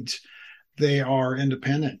needs. They are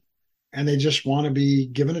independent, and they just want to be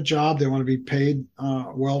given a job. They want to be paid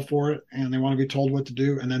well for it, and they want to be told what to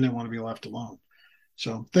do, and then they want to be left alone.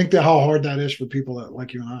 So think that how hard that is for people that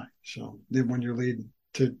like you and I. So when you're leading,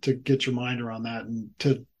 to get your mind around that and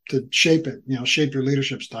to shape it, shape your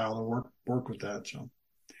leadership style to work with that. So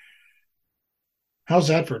how's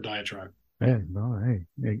that for a diatribe? Yeah, no,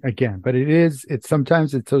 hey, again, but it's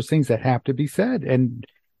sometimes it's those things that have to be said, and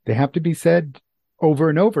they have to be said over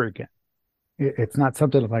and over again. It's not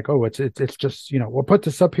something like, oh, it's just, we'll put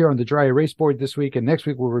this up here on the dry erase board this week, and next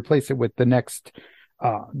week we'll replace it with the next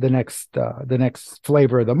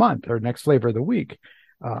flavor of the month or next flavor of the week.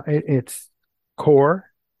 It's core,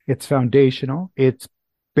 it's foundational, it's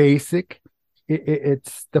basic.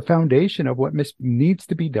 It's the foundation of what needs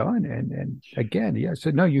to be done. And again, yeah. So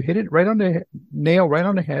no, you hit it right on the nail, right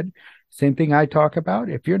on the head. Same thing I talk about.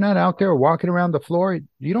 If you're not out there walking around the floor,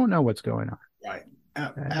 you don't know what's going on. Right.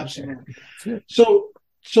 Absolutely. That's it.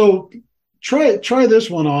 So try this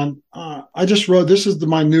one on. I just wrote, this is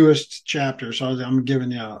my newest chapter. So I'm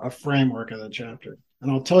giving you a framework of the chapter, and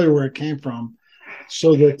I'll tell you where it came from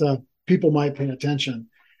so that people might pay attention.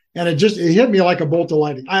 And it hit me like a bolt of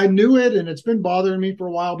lightning. I knew it, and it's been bothering me for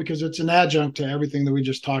a while because it's an adjunct to everything that we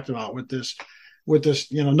just talked about with this,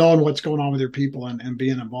 knowing what's going on with your people and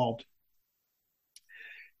being involved.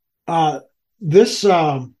 When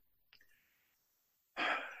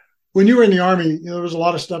you were in the Army, there was a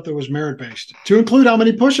lot of stuff that was merit-based, to include how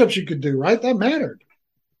many push-ups you could do, right? That mattered.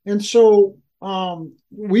 And so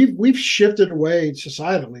we've shifted away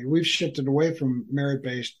societally. We've shifted away from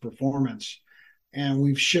merit-based performance. And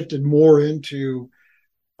we've shifted more into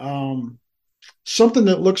something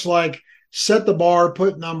that looks like set the bar,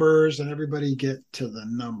 put numbers, and everybody get to the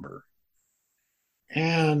number.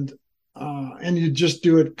 And you just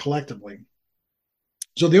do it collectively.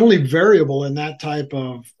 So the only variable in that type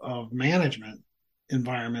of management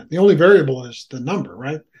environment, the only variable is the number,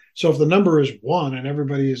 right? So if the number is 1 and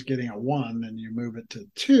everybody is getting a 1, then you move it to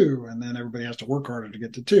 2, and then everybody has to work harder to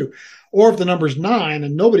get to 2. Or if the number is 9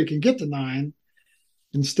 and nobody can get to 9,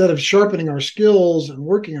 instead of sharpening our skills and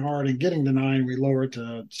working hard and getting to 9, we lower it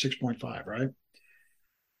to 6.5, right?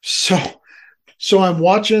 So I'm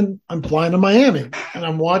flying to Miami, and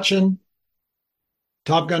I'm watching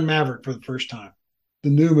Top Gun Maverick for the first time, the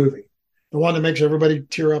new movie, the one that makes everybody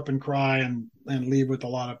tear up and cry and leave with a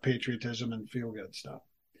lot of patriotism and feel good stuff.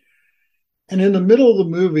 And in the middle of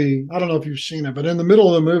the movie, I don't know if you've seen it, but in the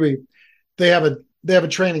middle of the movie, they have a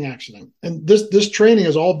training accident. And this training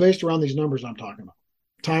is all based around these numbers I'm talking about.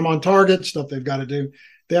 Time on target, stuff they've got to do.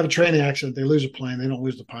 They have a training accident. They lose a plane. They don't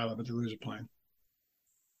lose the pilot, but they lose a plane.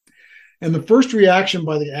 And the first reaction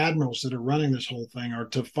by the admirals that are running this whole thing are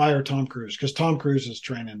to fire Tom Cruise, because Tom Cruise is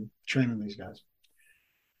training these guys.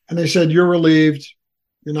 And they said, "You're relieved.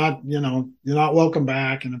 You're not welcome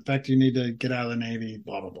back. And in fact, you need to get out of the Navy,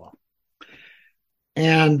 blah, blah, blah."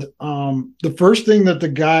 And the first thing that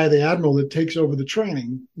the admiral that takes over the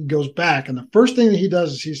training, he goes back. And the first thing that he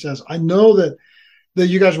does is he says, "I know that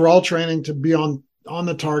you guys were all training to be on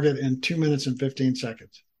the target in 2 minutes and 15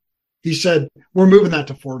 seconds. He said, "We're moving that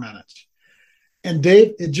to 4 minutes." And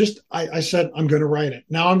Dave, I said, I'm going to write it.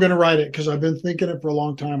 Now I'm going to write it because I've been thinking it for a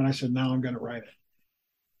long time. And I said, now I'm going to write it.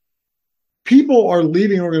 People are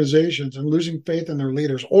leaving organizations and losing faith in their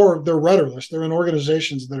leaders, or they're rudderless. They're in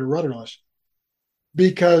organizations that are rudderless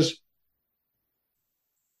because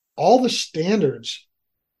all the standards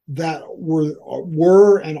that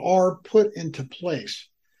were and are put into place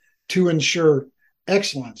to ensure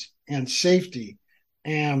excellence and safety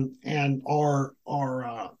and our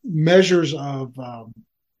measures of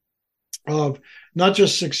not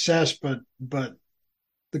just success but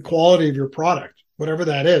the quality of your product, whatever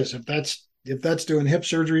that is. If that's doing hip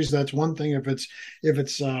surgeries, that's one thing. If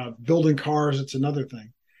it's building cars, it's another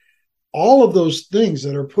thing. All of those things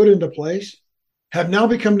that are put into place have now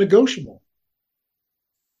become negotiable.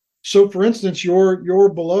 So, for instance, your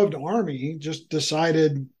beloved Army just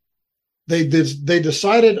decided they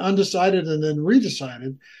decided, undecided, and then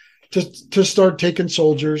redecided to start taking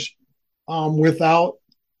soldiers without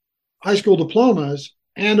high school diplomas.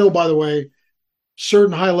 And oh, by the way,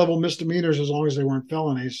 certain high level misdemeanors, as long as they weren't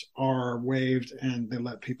felonies, are waived and they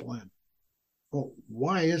let people in. Well,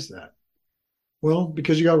 why is that? Well,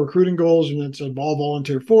 because you got recruiting goals and it's an all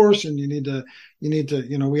volunteer force, and you need to,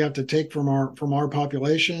 we have to take from our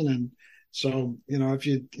population. And so, if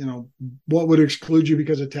what would exclude you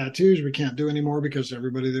because of tattoos, we can't do anymore, because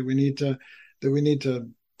everybody that we need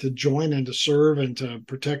to join and to serve and to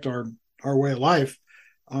protect our way of life,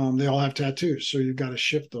 they all have tattoos. So you've got to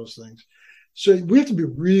shift those things. So we have to be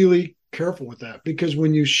really careful with that, because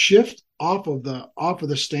when you shift off of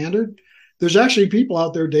the standard, there's actually people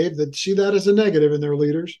out there, Dave, that see that as a negative in their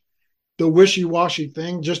leaders. The wishy-washy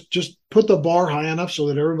thing, just put the bar high enough so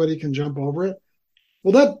that everybody can jump over it.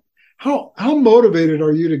 Well, how motivated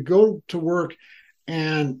are you to go to work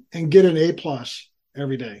and get an A+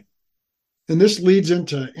 every day? And this leads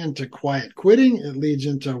into quiet quitting. It leads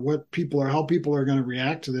into how people are going to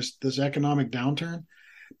react to this economic downturn.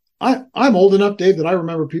 I'm old enough, Dave, that I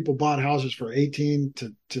remember people bought houses for 18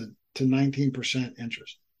 to 19%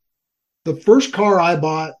 interest. The first car I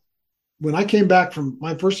bought when I came back from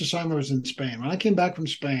my first assignment was in Spain. When I came back from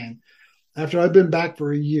Spain, after I'd been back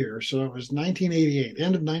for a year, so it was 1988,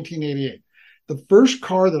 end of 1988, the first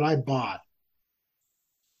car that I bought,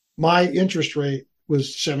 my interest rate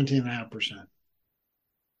was 17.5%.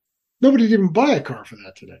 Nobody'd even buy a car for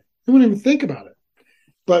that today. They wouldn't even think about it.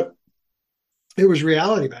 But it was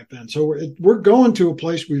reality back then. So we're going to a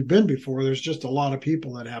place we've been before. There's just a lot of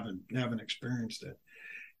people that haven't experienced it.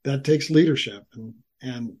 That takes leadership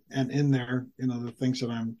and in there, the things that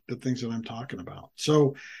I'm talking about.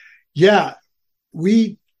 So yeah,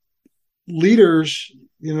 we leaders,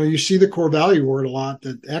 you see the core value word a lot,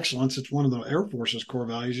 that excellence, it's one of the Air Force's core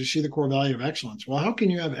values. You see the core value of excellence. Well, how can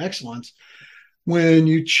you have excellence when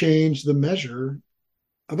you change the measure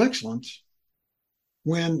of excellence,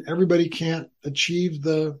 when everybody can't achieve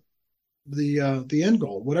the end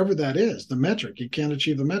goal, whatever that is, the metric? You can't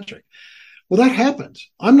achieve the metric. Well, that happens.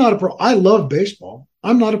 I love baseball.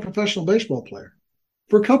 I'm not a professional baseball player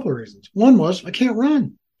for a couple of reasons. One was I can't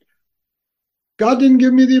run. God didn't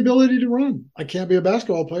give me the ability to run. I can't be a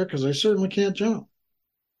basketball player because I certainly can't jump.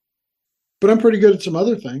 But I'm pretty good at some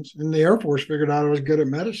other things. And the Air Force figured out I was good at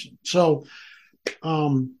medicine. So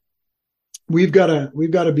we've got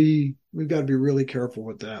to be really careful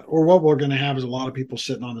with that. Or what we're going to have is a lot of people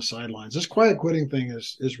sitting on the sidelines. This quiet quitting thing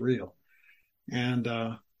is real. And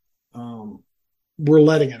we're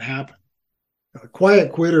letting it happen.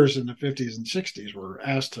 Quiet quitters in the 50s and 60s were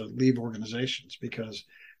asked to leave organizations because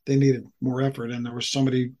they needed more effort, and there was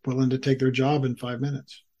somebody willing to take their job in 5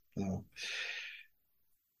 minutes. So,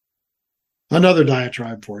 another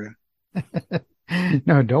diatribe for you.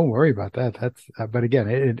 No, don't worry about that. That's but again,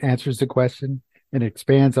 it answers the question and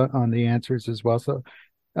expands on the answers as well. So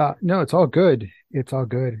no, it's all good. It's all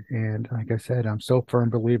good. And like I said, I'm still a firm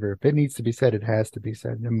believer. If it needs to be said, it has to be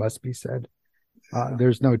said. It must be said.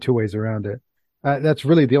 There's no two ways around it. That's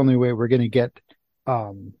really the only way we're going to get,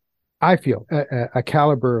 I feel, a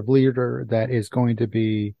caliber of leader that is going to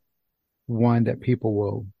be one that people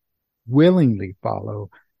will willingly follow,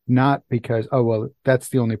 not because, oh, well, that's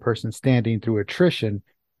the only person standing through attrition.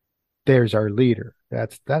 There's our leader.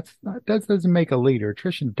 That doesn't make a leader.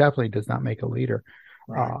 Attrition definitely does not make a leader.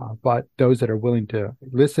 Right. But those that are willing to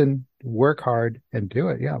listen, work hard, and do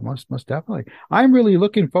it, yeah, most definitely. I'm really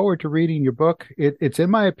looking forward to reading your book. It's in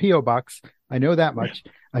my P.O. box. I know that much.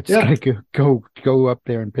 I just gotta go up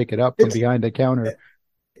there and pick it up from behind the counter.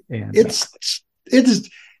 And it's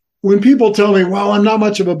when people tell me, "Well, I'm not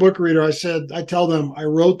much of a book reader," I tell them, I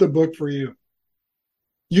wrote the book for you.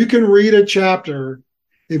 You can read a chapter.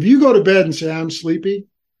 If you go to bed and say, "I'm sleepy,"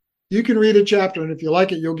 you can read a chapter, and if you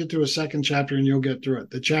like it, you'll get to a second chapter and you'll get through it.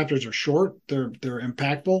 The chapters are short, they're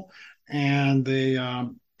impactful, and they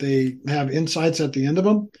have insights at the end of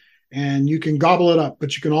them, and you can gobble it up,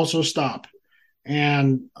 but you can also stop.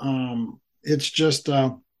 And it's just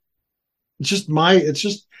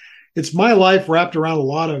it's my life wrapped around a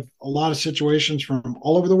lot of situations from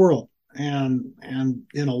all over the world, and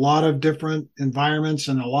in a lot of different environments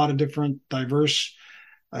and a lot of different diverse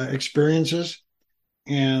experiences.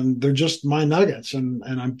 And they're just my nuggets, and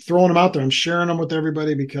I'm throwing them out there. I'm sharing them with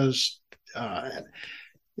everybody because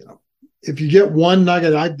you know, if you get one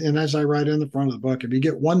nugget, and as I write in the front of the book, if you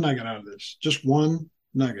get one nugget out of this, just one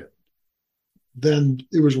nugget, then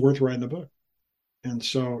it was worth writing the book. And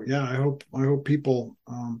so, yeah, I hope people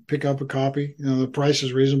pick up a copy. You know, the price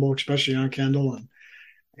is reasonable, especially on Kindle,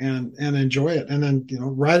 and enjoy it. And then, you know,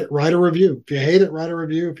 write a review. If you hate it, write a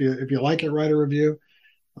review. If you like it, write a review.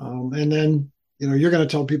 And then, you know, you're going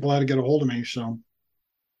to tell people how to get a hold of me. So,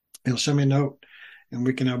 you know, send me a note, and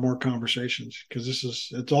we can have more conversations, because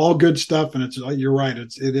it's all good stuff, and you're right.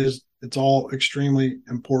 It's all extremely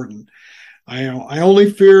important. I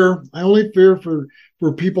only fear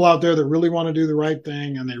for people out there that really want to do the right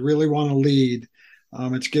thing and they really want to lead.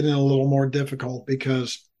 It's getting a little more difficult,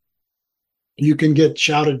 because you can get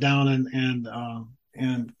shouted down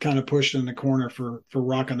and kind of pushed in the corner for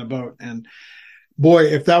rocking the boat. And boy,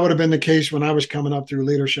 if that would have been the case when I was coming up through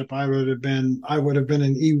leadership, I would have been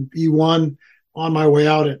an E1 on my way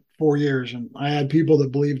out at 4 years. And I had people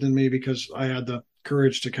that believed in me because I had the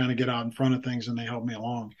courage to kind of get out in front of things, and they helped me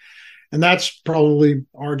along. And that's probably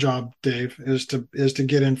our job, Dave, is to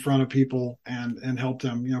get in front of people and help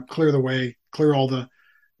them, you know, clear the way, clear all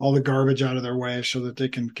the garbage out of their way, so that they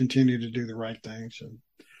can continue to do the right things. And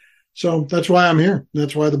so that's why I'm here.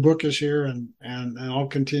 That's why the book is here, and I'll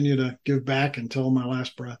continue to give back until my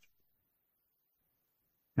last breath.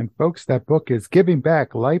 And folks, that book is Giving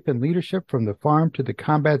Back: Life and Leadership from the Farm to the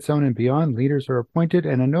Combat Zone and Beyond. Leaders are appointed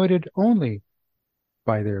and anointed only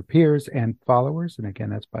by their peers and followers. And again,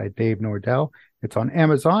 that's by Dave Nordel. It's on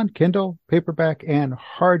Amazon, Kindle, paperback, and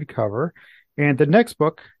hardcover. And the next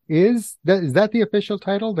book is that the official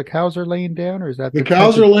title? The Cows Are Laying Down, or is that The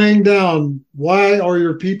Cows Are Laying Down? Why are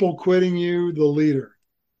your people quitting you, the leader?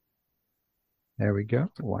 There we go.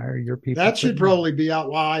 Why are your people? That should probably be out.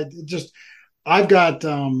 Why? I've got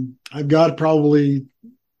probably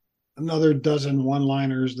another dozen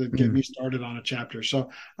one-liners that get me started on a chapter. So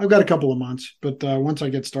I've got a couple of months, but once I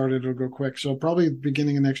get started, it'll go quick. So probably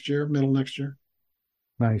beginning of next year, middle next year.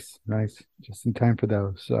 Nice. Just in time for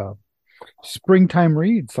those springtime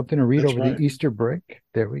reads, something to read. That's over right. The Easter break.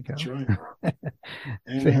 There we go. That's right.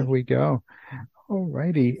 There we go. All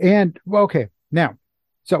righty. And well, okay, now,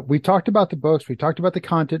 so we talked about the books, we talked about the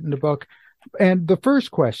content in the book, and the first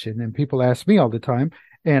question, and people ask me all the time,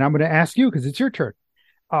 and I'm going to ask you because it's your turn.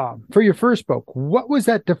 For your first book, what was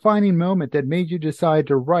that defining moment that made you decide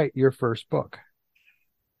to write your first book?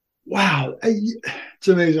 Wow. It's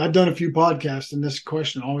amazing. I've done a few podcasts, and this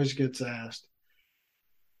question always gets asked.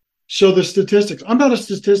 So the statistics, I'm not a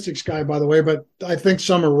statistics guy, by the way, but I think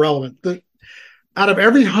some are relevant. Out of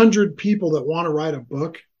every 100 people that want to write a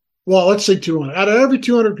book, well, let's say 200. Out of every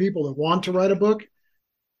 200 people that want to write a book,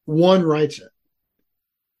 one writes it.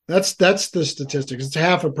 That's the statistics. It's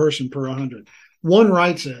half a person per 100. One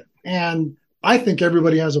writes it. And I think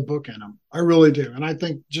everybody has a book in them. I really do. And I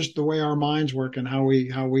think just the way our minds work and how we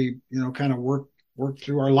kind of work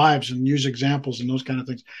through our lives and use examples and those kind of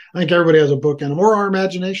things. I think everybody has a book in them, or our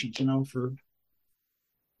imaginations, for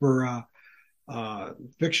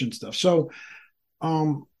fiction stuff. So,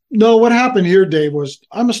 no, what happened here, Dave, was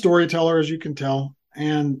I'm a storyteller, as you can tell.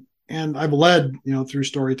 And I've led, through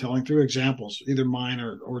storytelling, through examples, either mine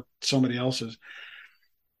or somebody else's.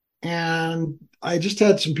 And I just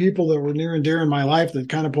had some people that were near and dear in my life that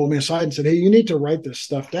kind of pulled me aside and said, "Hey, you need to write this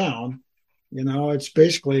stuff down. It's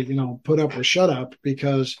basically, put up or shut up,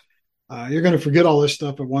 because you're going to forget all this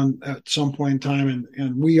stuff at some point in time.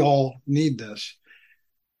 And we all need this."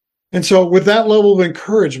 And so with that level of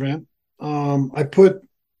encouragement, I put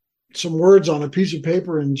some words on a piece of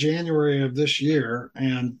paper in January of this year.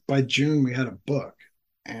 And by June, we had a book.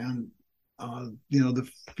 And the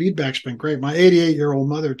feedback's been great. My 88-year-old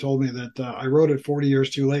mother told me that I wrote it 40 years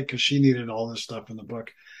too late because she needed all this stuff in the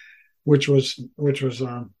book, which was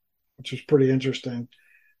pretty interesting.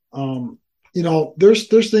 There's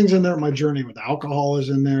things in there. My journey with alcohol is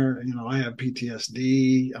in there. I have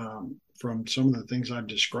PTSD from some of the things I've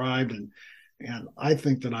described, and I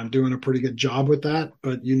think that I'm doing a pretty good job with that.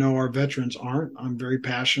 But our veterans aren't. I'm very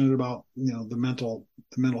passionate about the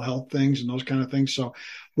mental health things and those kind of things. So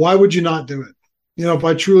why would you not do it? If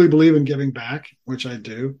I truly believe in giving back, which I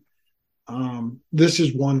do, this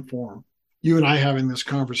is one form. You and I having this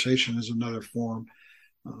conversation is another form.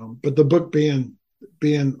 But the book being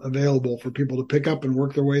available for people to pick up and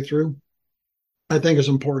work their way through, I think is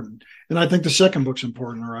important. And I think the second book's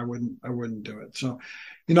important, or I wouldn't do it. So,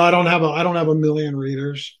 I don't have a million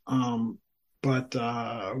readers, but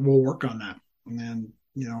we'll work on that. And then,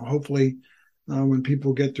 hopefully, when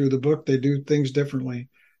people get through the book, they do things differently.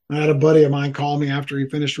 I had a buddy of mine call me after he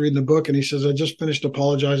finished reading the book, and he says, "I just finished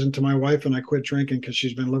apologizing to my wife, and I quit drinking because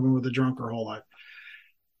she's been living with a drunk her whole life."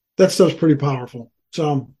 That stuff's pretty powerful.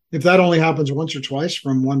 So if that only happens once or twice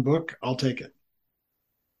from one book, I'll take it.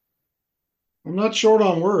 I'm not short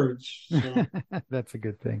on words. So. That's a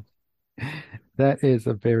good thing. That is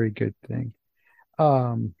a very good thing.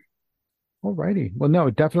 Um, all righty. Well, no,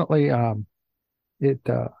 definitely it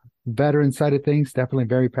veteran side of things, definitely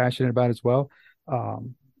very passionate about as well.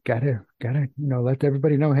 Um, gotta, let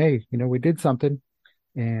everybody know, hey, we did something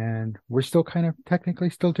and we're still kind of technically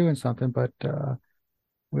still doing something, but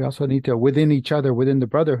we also need to within each other, within the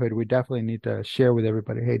brotherhood, we definitely need to share with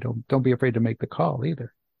everybody, hey, don't be afraid to make the call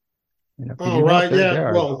either. Because Oh, right. there Yeah.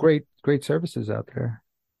 are Well, great services out there.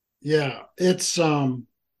 yeah. It's so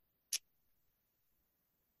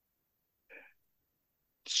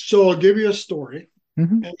I'll give you a story,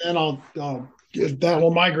 Hmm. and then that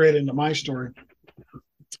will migrate into my story.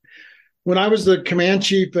 When I was the command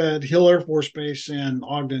chief at Hill Air Force Base in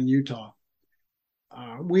Ogden, Utah,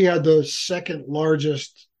 we had the second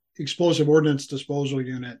largest explosive ordnance disposal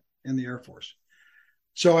unit in the Air Force.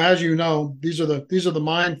 So as you know, these are the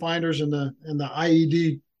mine finders and the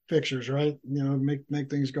IED fixers, right? Make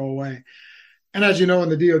things go away. And as you know, in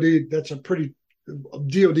the DoD, that's a pretty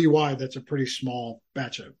DoD wide, that's a pretty small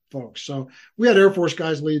batch of folks. So we had Air Force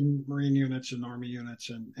guys leading Marine units and Army units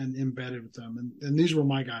and embedded with them, and these were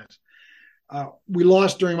my guys. We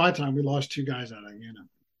lost during my time. We lost two guys out of that unit,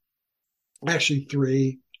 actually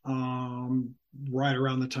three. Right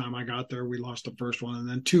around the time I got there, we lost the first one, and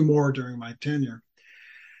then two more during my tenure.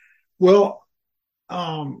 Well,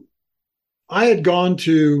 I had gone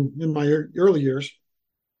to in my early years.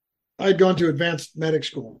 I had gone to advanced medic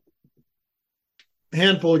school. A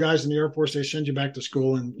handful of guys in the Air Force, they send you back to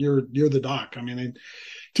school, and you're the doc. I mean, they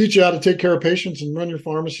teach you how to take care of patients and run your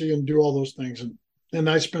pharmacy and do all those things. And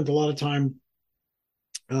I spent a lot of time,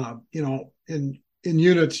 in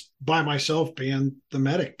units by myself, being the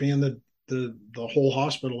medic, being the whole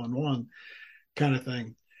hospital in one kind of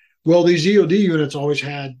thing. Well, these EOD units always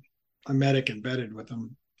had a medic embedded with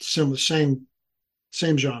them, same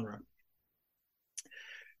genre.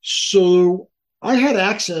 So I had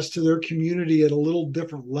access to their community at a little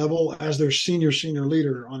different level as their senior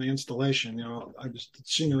leader on the installation. I was the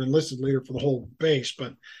senior enlisted leader for the whole base,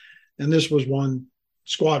 and this was one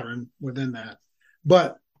squadron within that.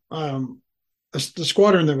 But the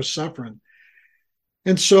squadron that was suffering.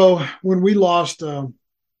 And so when we lost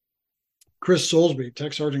Chris Soulsby,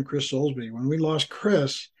 Tech Sergeant Chris Soulsby, when we lost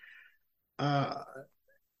Chris, the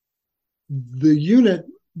unit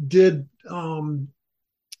did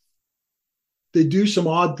they do some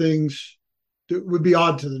odd things that would be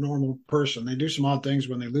odd to the normal person. They do some odd things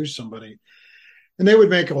when they lose somebody, and they would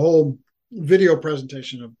make a whole video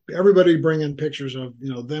presentation of everybody bringing pictures of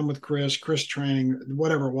them with Chris training,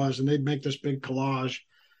 whatever it was, and they'd make this big collage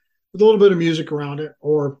with a little bit of music around it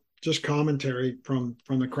or just commentary from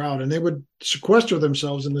the crowd, and they would sequester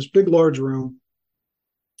themselves in this big large room,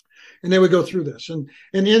 and they would go through this, and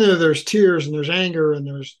in there there's tears and there's anger and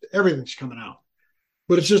there's everything's coming out,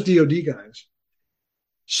 but it's just DoD guys.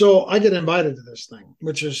 So I get invited to this thing,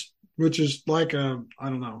 which is like I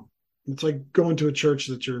don't know, it's like going to a church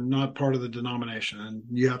that you're not part of the denomination and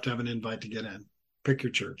you have to have an invite to get in. Pick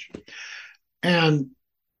your church. And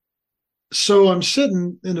so I'm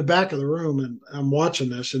sitting in the back of the room and I'm watching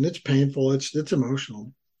this, and it's painful. It's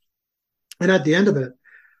emotional. And at the end of it,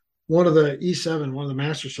 one of the E7, one of the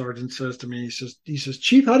master sergeants says to me, he says,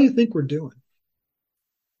 "Chief, how do you think we're doing?"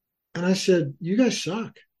 And I said, "You guys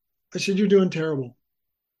suck." I said, "You're doing terrible."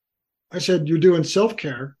 I said, "You're doing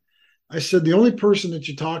self-care." I said, "The only person that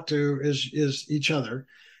you talk to is each other."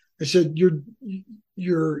 I said,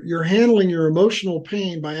 you're handling your emotional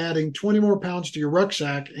pain by adding 20 more pounds to your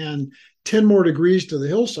rucksack and 10 more degrees to the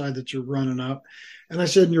hillside that you're running up. And I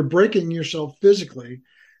said, "And you're breaking yourself physically,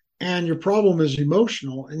 and your problem is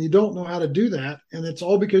emotional, and you don't know how to do that. And it's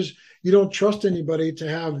all because you don't trust anybody to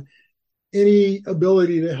have any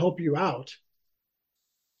ability to help you out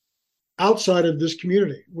outside of this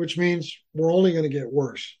community, which means we're only going to get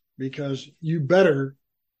worse, because you better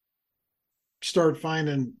start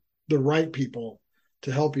finding the right people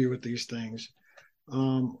to help you with these things,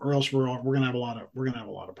 or else we're going to have a lot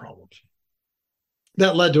of problems."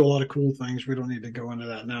 That led to a lot of cool things. We don't need to go into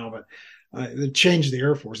that now, but it changed the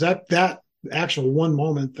Air Force. That actual one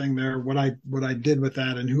moment thing there, what I did with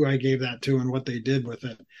that and who I gave that to and what they did with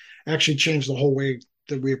it actually changed the whole way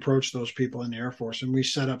that we approach those people in the Air Force, and we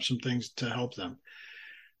set up some things to help them.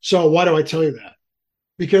 So why do I tell you that?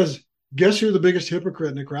 Because guess who the biggest hypocrite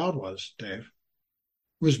in the crowd was, Dave?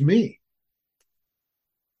 It was me.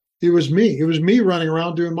 It was me. It was me running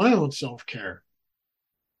around doing my own self-care.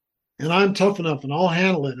 And I'm tough enough and I'll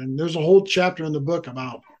handle it. And there's a whole chapter in the book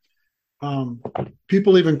about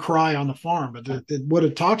people even cry on the farm. But what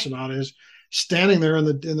it talks about is standing there in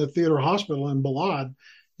the theater hospital in Balad,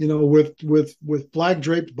 with flag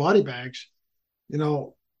draped body bags,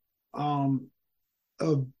 of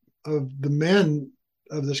the men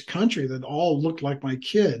of this country that all looked like my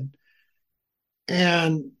kid,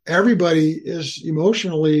 and everybody is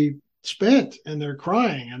emotionally spent and they're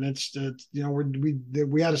crying, and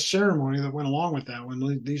we had a ceremony that went along with that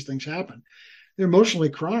when these things happen. They're emotionally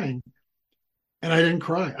crying, and I didn't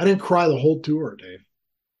cry. I didn't cry the whole tour, Dave.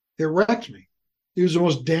 It wrecked me. It was the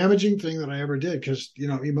most damaging thing that I ever did because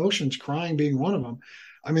emotions, crying being one of them.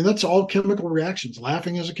 I mean, that's all chemical reactions.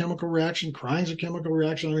 Laughing is a chemical reaction. Crying is a chemical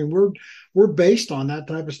reaction. I mean, we're based on that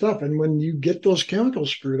type of stuff. And when you get those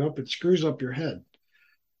chemicals screwed up, it screws up your head.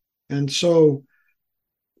 And so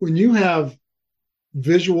when you have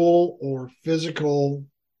visual or physical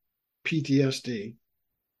PTSD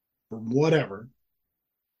or whatever,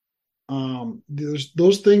 there's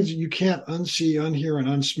those things that you can't unsee, unhear, and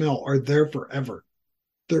unsmell are there forever.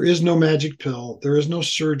 There is no magic pill. There is no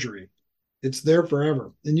surgery. It's there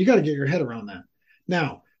forever. And you got to get your head around that.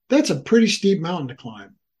 Now, that's a pretty steep mountain to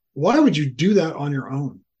climb. Why would you do that on your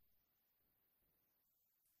own?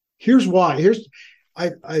 Here's why.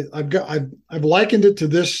 I've likened it to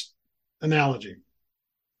this analogy.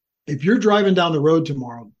 If you're driving down the road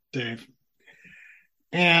tomorrow, Dave,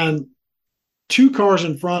 and two cars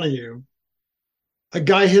in front of you, a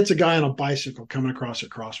guy hits a guy on a bicycle coming across a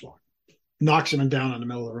crosswalk, knocks him down in the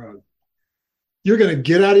middle of the road. You're going to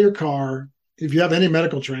get out of your car. If you have any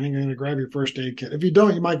medical training, you're going to grab your first aid kit. If you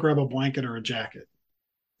don't, you might grab a blanket or a jacket.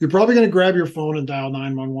 You're probably going to grab your phone and dial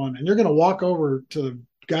 911, and you're going to walk over to the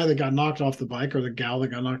guy that got knocked off the bike or the gal that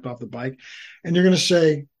got knocked off the bike, and you're going to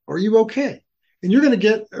say, "Are you okay?" And you're going to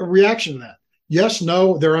get a reaction to that. Yes,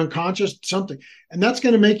 no, they're unconscious, something. And that's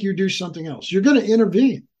going to make you do something else. You're going to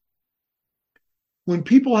intervene. When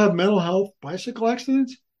people have mental health bicycle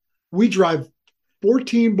accidents, we drive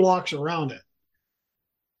 14 blocks around it,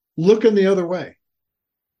 looking the other way,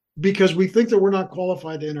 because we think that we're not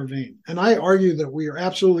qualified to intervene. And I argue that we are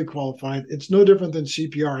absolutely qualified. It's no different than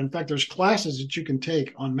CPR. In fact, there's classes that you can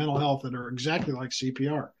take on mental health that are exactly like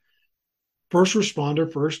CPR. First responder,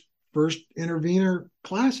 first intervener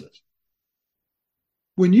classes.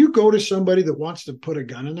 When you go to somebody that wants to put a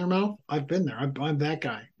gun in their mouth, I've been there. I'm that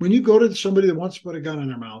guy. When you go to somebody that wants to put a gun in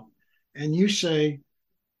their mouth and you say,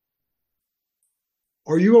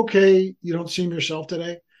 "Are you okay? You don't seem yourself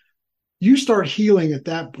today." You start healing at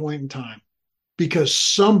that point in time because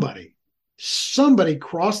somebody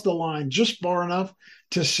crossed the line just far enough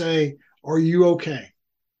to say, "Are you okay?"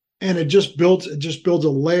 And it just builds a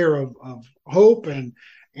layer of hope and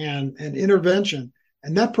intervention.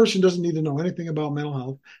 And that person doesn't need to know anything about mental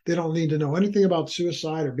health. They don't need to know anything about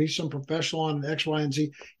suicide or be some professional on X, Y, and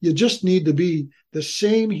Z. You just need to be the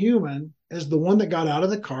same human as the one that got out of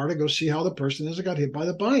the car to go see how the person is that got hit by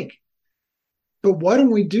the bike. But why don't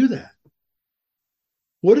we do that?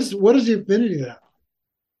 What is the affinity to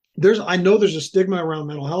that? I know there's a stigma around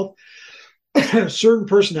mental health. Certain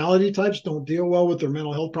personality types don't deal well with their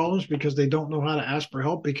mental health problems because they don't know how to ask for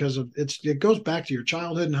help because it goes back to your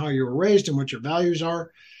childhood and how you were raised and what your values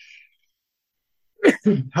are,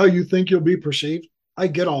 how you think you'll be perceived. I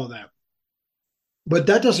get all of that. But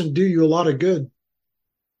that doesn't do you a lot of good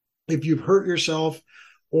if you've hurt yourself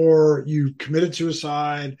or you've committed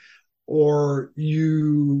suicide or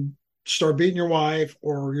you start beating your wife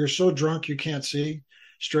or you're so drunk you can't see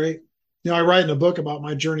straight. I write in a book about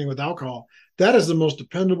my journey with alcohol. That is the most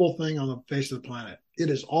dependable thing on the face of the planet.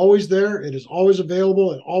 It is always there. It is always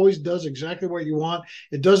available. It always does exactly what you want.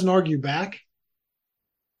 It doesn't argue back.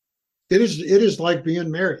 It is like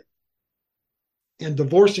being married. And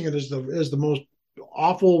divorcing it is the most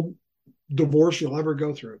awful divorce you'll ever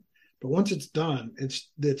go through. But once it's done,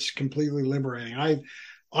 it's completely liberating.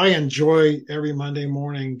 I enjoy every Monday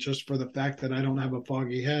morning just for the fact that I don't have a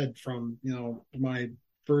foggy head from, my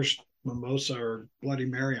first mimosa or Bloody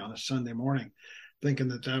Mary on a Sunday morning, thinking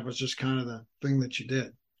that was just kind of the thing that you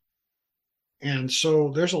did. And so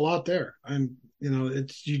there's a lot there. And,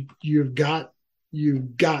 it's, you've got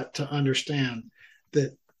to understand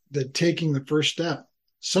that taking the first step,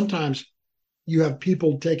 sometimes you have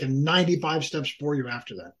people taking 95 steps for you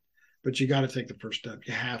after that. but you got to take the first step.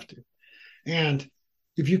 You have to. And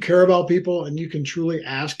if you care about people and you can truly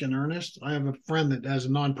ask in earnest, I have a friend that has a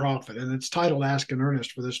nonprofit and it's titled Ask in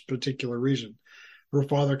Earnest for this particular reason. Her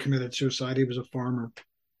father committed suicide. He was a farmer.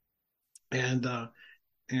 And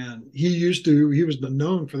he was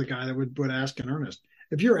known for the guy that would ask in earnest.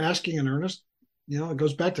 If you're asking in earnest, it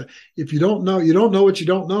goes back to, if you don't know what you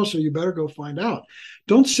don't know, so you better go find out.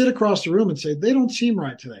 Don't sit across the room and say, they don't seem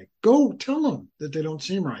right today. Go tell them that they don't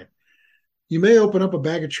seem right. You may open up a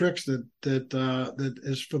bag of tricks that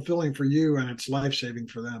is fulfilling for you and it's life-saving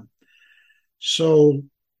for them. So,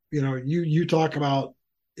 you talk about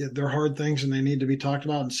they're hard things and they need to be talked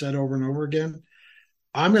about and said over and over again.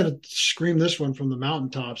 I'm going to scream this one from the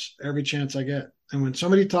mountaintops every chance I get. And when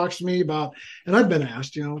somebody talks to me about, and I've been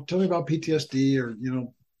asked, tell me about PTSD or,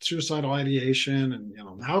 suicidal ideation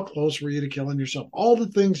and, how close were you to killing yourself? All the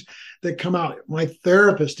things that come out. My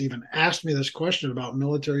therapist even asked me this question about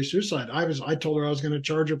military suicide. I told her I was going to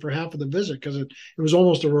charge her for half of the visit because it was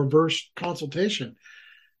almost a reverse consultation.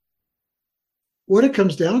 What it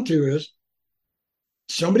comes down to is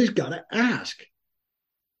somebody's got to ask.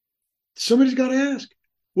 Somebody's got to ask.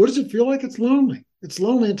 What does it feel like? It's lonely. It's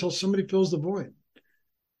lonely until somebody fills the void.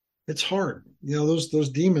 It's hard. Those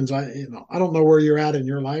demons, I don't know where you're at in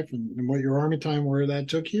your life and what your army time, where that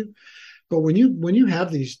took you. But when you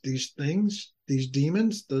have these things, these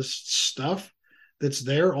demons, this stuff that's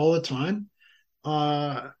there all the time,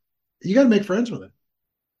 you got to make friends with it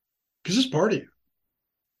because it's part of you.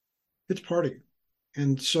 It's part of you.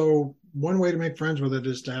 And so one way to make friends with it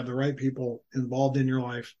is to have the right people involved in your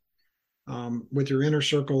life. With your inner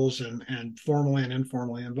circles and formally and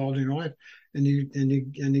informally involved in your life, and you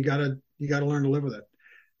gotta learn to live with it.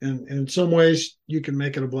 And in some ways, you can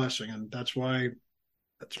make it a blessing, and that's why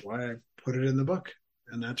I put it in the book,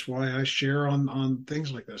 and that's why I share on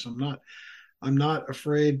things like this. I'm not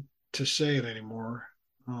afraid to say it anymore,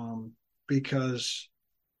 because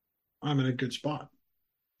I'm in a good spot,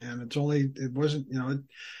 and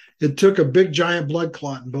it took a big giant blood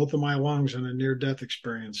clot in both of my lungs and a near-death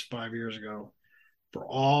experience 5 years ago for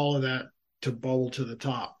all of that to bubble to the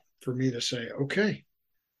top for me to say, okay,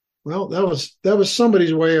 well, that was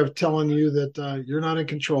somebody's way of telling you that you're not in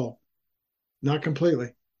control, not completely.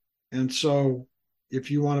 And so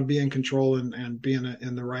if you want to be in control and be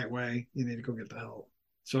in the right way, you need to go get the help.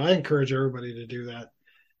 So I encourage everybody to do that.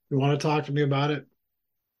 If you want to talk to me about it,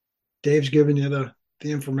 Dave's giving you the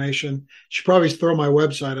information. You should probably throw my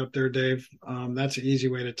website up there, Dave. That's an easy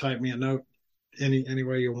way to type me a note any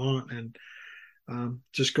way you want. And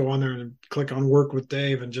just go on there and click on work with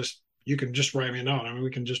Dave and you can just write me a note. I mean, we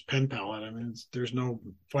can just pen pal it. I mean, there's no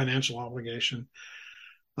financial obligation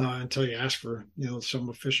until you ask for, some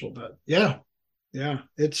official, but yeah,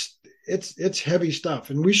 it's heavy stuff.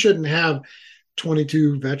 And we shouldn't have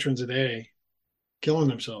 22 veterans a day killing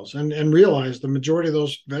themselves, and realize the majority of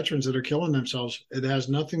those veterans that are killing themselves, it has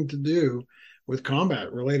nothing to do with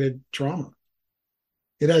combat related trauma.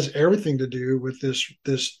 It has everything to do with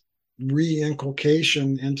this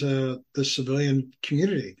re-inculcation into the civilian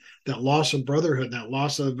community, that loss of brotherhood, that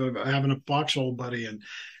loss of having a foxhole buddy and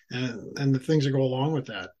the things that go along with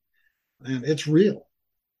that. And it's real.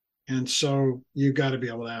 And so you got to be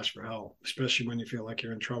able to ask for help, especially when you feel like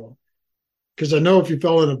you're in trouble. Because I know if you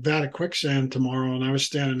fell in a vat of quicksand tomorrow and I was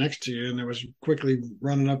standing next to you and it was quickly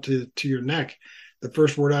running up to your neck, the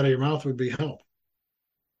first word out of your mouth would be help.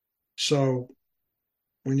 So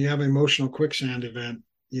when you have an emotional quicksand event,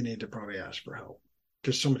 you need to probably ask for help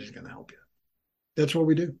because somebody's going to help you. That's what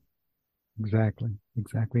we do. Exactly.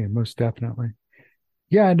 And most definitely.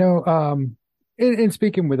 Yeah, I know. In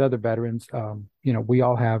speaking with other veterans, we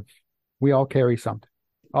all carry something.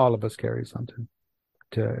 All of us carry something.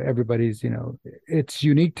 To everybody's, it's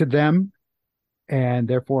unique to them. And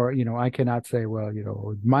therefore, I cannot say, well,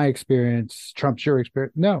 my experience trumps your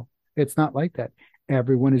experience. No, it's not like that.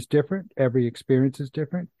 Everyone is different. Every experience is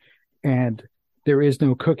different. And there is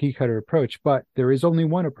no cookie cutter approach, but there is only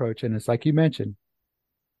one approach. And it's like you mentioned,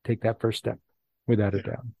 take that first step without a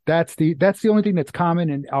doubt. That's the only thing that's common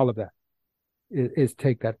in all of that is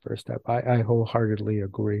take that first step. I wholeheartedly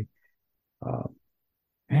agree.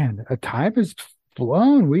 Man, a time is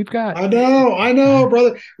flown. We've got. I know,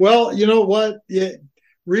 brother. Well, you know what? Yeah,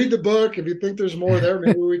 read the book. If you think there's more there,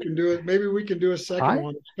 maybe we can do it. Maybe we can do a second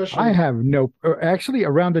one. Especially, I have actually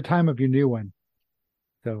around the time of your new one.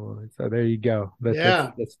 So there you go.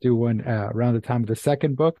 Let's do one around the time of the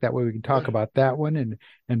second book. That way we can talk about that one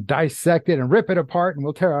and dissect it and rip it apart, and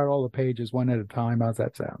we'll tear out all the pages one at a time. How's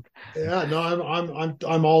that sound? Yeah, no,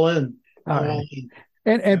 I'm all in. All in.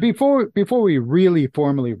 And before we really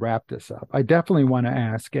formally wrap this up, I definitely want to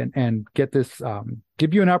ask and get this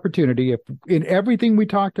give you an opportunity. If in everything we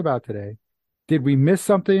talked about today, did we miss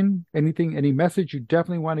something? Anything, any message you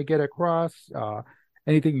definitely want to get across?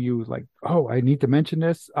 Anything you like, oh, I need to mention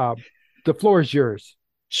this? The floor is yours.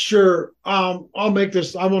 Sure. I'll make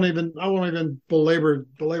this. I won't even belabor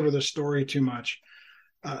the story too much.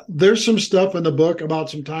 There's some stuff in the book about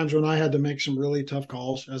some times when I had to make some really tough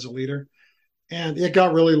calls as a leader, and it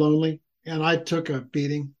got really lonely. And I took a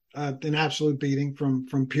beating, an absolute beating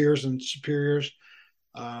from peers and superiors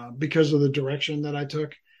because of the direction that I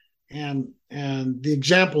took. And the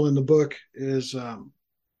example in the book is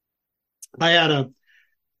I had a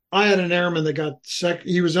I had an airman that got sick.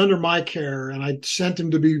 He was under my care, and I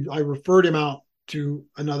referred him out to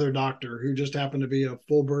another doctor who just happened to be a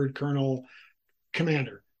full bird colonel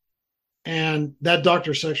commander. And that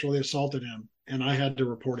doctor sexually assaulted him, and I had to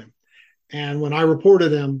report him. And when I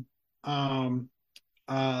reported him, the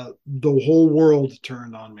whole world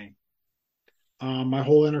turned on me. My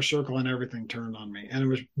whole inner circle and everything turned on me, and it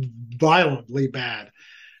was violently bad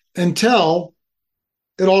until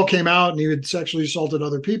it all came out, and he had sexually assaulted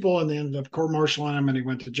other people, and they ended up court-martialing him, and he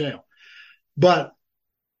went to jail. But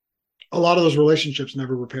a lot of those relationships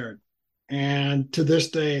never repaired. And to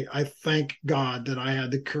this day, I thank God that I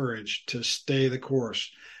had the courage to stay the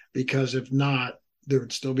course, because if not, there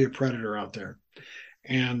would still be a predator out there.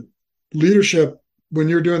 And leadership, when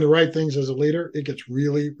you're doing the right things as a leader, it gets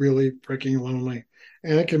really, really freaking lonely,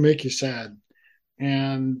 and it can make you sad.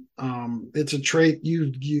 And it's a trait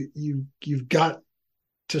you've got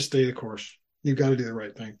to stay the course. You've got to do the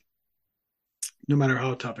right thing, no matter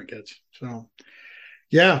how tough it gets. So,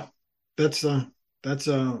 yeah, that's a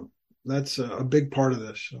big part of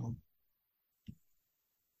this. So,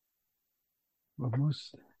 Well,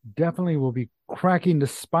 most definitely will be cracking the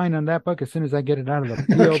spine on that book as soon as I get it out of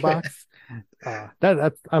the PO box.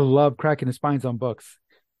 I love cracking the spines on books,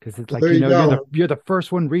 because it's like, there you go. you're the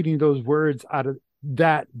first one reading those words out of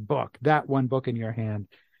that book, that one book in your hand.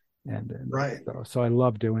 And Right. So I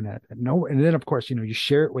love doing that. And then of course, you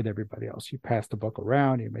share it with everybody else. You pass the book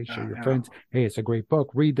around, you make sure your friends, hey, it's a great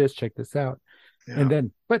book, read this, check this out. Yeah. And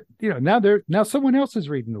then, but now someone else is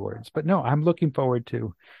reading the words. But no, I'm looking forward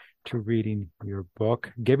to reading your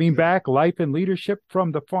book. Giving Back: Life and Leadership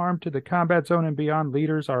from the Farm to the Combat Zone and Beyond.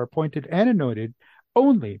 Leaders are appointed and anointed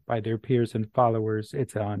only by their peers and followers.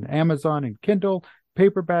 It's on Amazon and Kindle,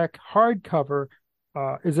 paperback, hardcover.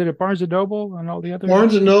 Is it at Barnes & Noble and all the other?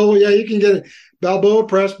 Barnes & Noble, yeah, you can get it. Balboa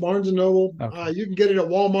Press, Barnes & Noble. Okay. You can get it at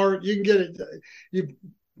Walmart. You can get it.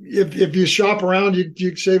 If you shop around,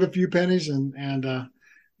 you save a few pennies and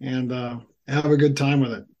have a good time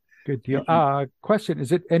with it. Good deal. Question: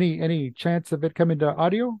 is it any chance of it coming to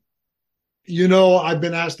audio? I've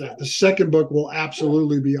been asked that. The second book will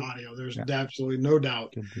absolutely be audio. There's absolutely no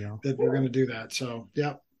doubt that we're going to do that. So,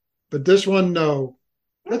 yeah. But this one, no.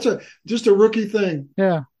 That's just a rookie thing.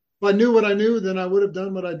 Yeah. If I knew what I knew, then I would have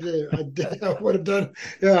done what I did. I would have done.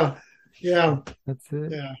 Yeah. Yeah. That's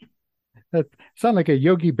it. Yeah. That sounds like a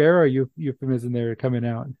Yogi Berra euphemism there coming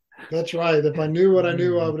out. That's right. If I knew what I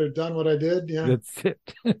knew, I would have done what I did. Yeah. That's it.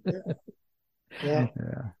 Yeah.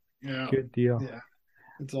 Yeah. Good deal. Yeah.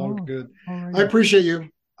 It's all good. All right. I appreciate you.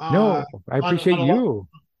 No, I appreciate you.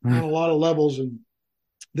 On a lot of levels. And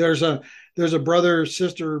there's a brother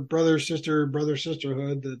sisterhood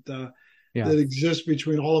that exists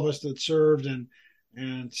between all of us that served,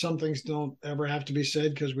 and some things don't ever have to be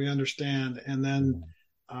said because we understand. And then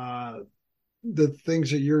the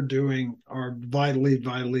things that you're doing are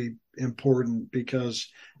vitally important, because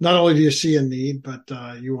not only do you see a need, but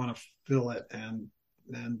you want to fill it, and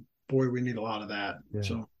boy, we need a lot of that. Yeah.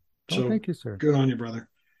 So thank you, sir. Good on you, brother.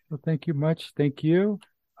 Well, thank you much. Thank you.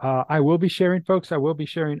 I will be sharing, folks. I will be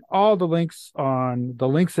sharing all the links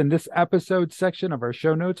in this episode section of our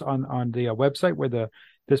show notes on the website where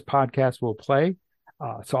this podcast will play.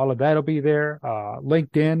 So all of that will be there.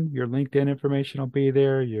 LinkedIn, your LinkedIn information will be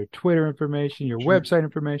there. Your Twitter information, your website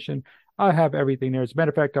information. I'll have everything there. As a matter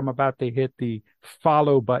of fact, I'm about to hit the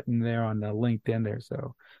follow button there on the LinkedIn there.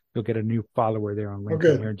 So you'll get a new follower there on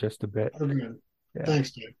LinkedIn here in just a bit. Okay. Yeah. Thanks,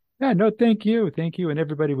 Dave. Yeah, no, thank you. And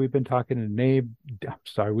everybody, we've been talking to Nabe. I'm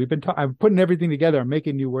sorry, I'm putting everything together. I'm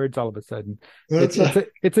making new words all of a sudden.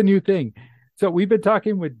 It's a new thing. So we've been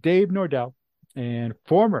talking with Dave Nordel, and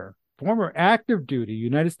former active duty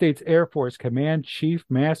United States Air Force Command Chief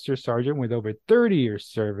Master Sergeant with over 30 years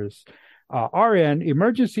service, RN,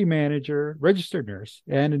 emergency manager, registered nurse,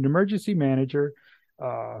 and an emergency manager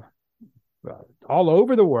all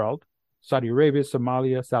over the world. Saudi Arabia,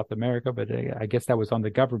 Somalia, South America, but I guess that was on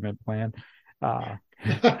the government plan. Uh,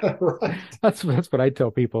 Right. that's what I tell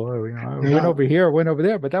people. Oh, I went Yeah. over here, went over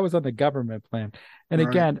there, but that was on the government plan. And Right.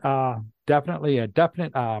 again, definitely a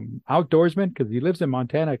definite outdoorsman because he lives in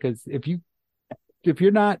Montana. Because if you're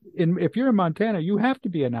in Montana, you have to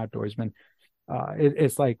be an outdoorsman.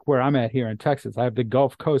 It's like where I'm at here in Texas. I have the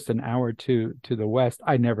Gulf Coast an hour to the west.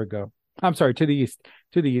 I never go. I'm sorry, to the east.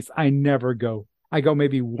 To the east, I never go. I go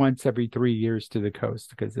maybe once every 3 years to the coast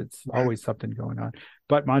because it's Right. always something going on.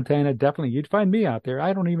 But Montana, definitely, you'd find me out there.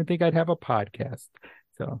 I don't even think I'd have a podcast.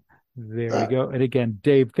 So there we go. And again,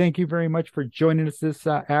 Dave, thank you very much for joining us this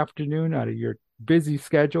afternoon out of your busy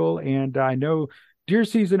schedule. And I know deer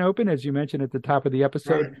season open, as you mentioned at the top of the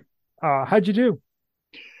episode. Right. How'd you do?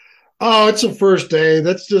 Oh, it's the first day.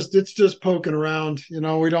 It's just poking around. We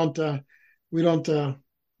don't we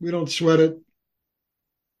don't sweat it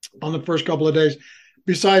on the first couple of days.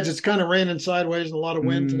 Besides, it's kind of raining sideways and a lot of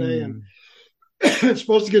wind today, and it's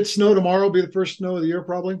supposed to get snow tomorrow. Be the first snow of the year,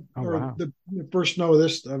 probably, Oh, or wow. the first snow of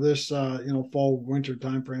this fall winter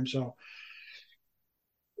time frame. So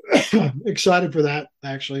excited for that.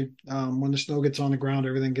 Actually, when the snow gets on the ground,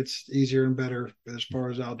 everything gets easier and better as far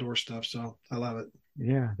as outdoor stuff. So I love it.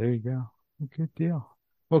 Yeah, there you go. Good deal.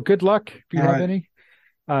 Well, good luck if you All have right. any.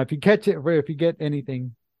 If you catch it, if you get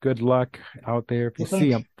anything, good luck out there. If you Well,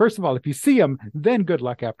 see thanks. them, first of all, if you see them, then good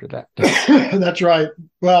luck after that. That's right.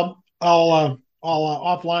 Well, I'll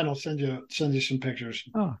offline. I'll send you some pictures.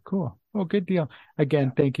 Oh, cool. Well, good deal.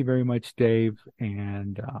 Again, thank you very much, Dave,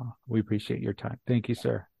 and we appreciate your time. Thank you,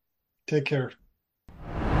 sir. Take care.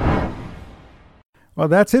 Well,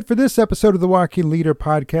 that's it for this episode of the Walking Leader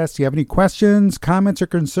podcast. Do you have any questions, comments, or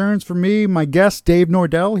concerns for me, my guest, Dave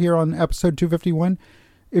Nordel, here on episode 251?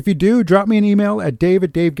 If you do, drop me an email at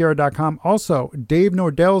dave@daveguerra.com. Also, Dave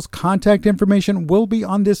Nordel's contact information will be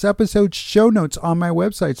on this episode's show notes on my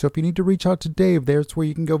website. So if you need to reach out to Dave, there's where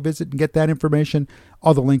you can go visit and get that information.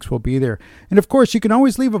 All the links will be there. And of course, you can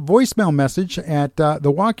always leave a voicemail message at the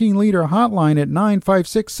Walking Leader hotline at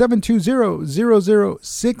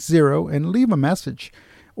 956-720-0060 and leave a message.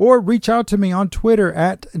 Or reach out to me on Twitter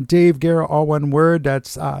at Dave Guerra, all one word.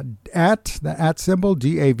 That's at the at symbol,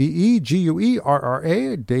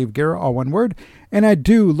 DAVEGUERRA, Dave Guerra, all one word. And I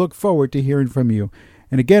do look forward to hearing from you.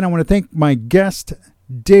 And again, I want to thank my guest,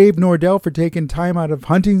 Dave Nordel, for taking time out of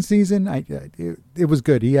hunting season. It was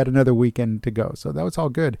good. He had another weekend to go, so that was all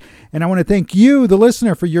good. And I want to thank you, the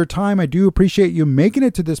listener, for your time. I do appreciate you making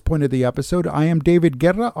it to this point of the episode. I am David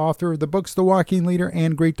Guerra, author of the books The Walking Leader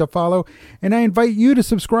and Great to Follow, and I invite you to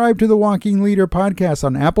subscribe to the Walking Leader podcast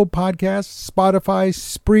on Apple Podcasts, Spotify,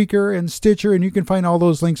 Spreaker, and Stitcher, and you can find all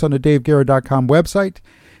those links on the DaveGuerra.com website.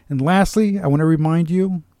 And lastly, I want to remind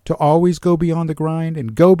you to always go beyond the grind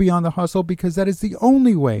and go beyond the hustle, because that is the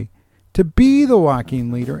only way to be the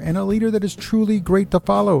walking leader and a leader that is truly great to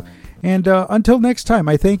follow. And until next time,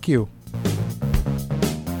 I thank you.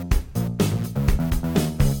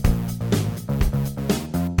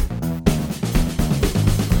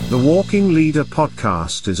 The Walking Leader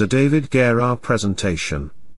podcast is a David Guerra presentation.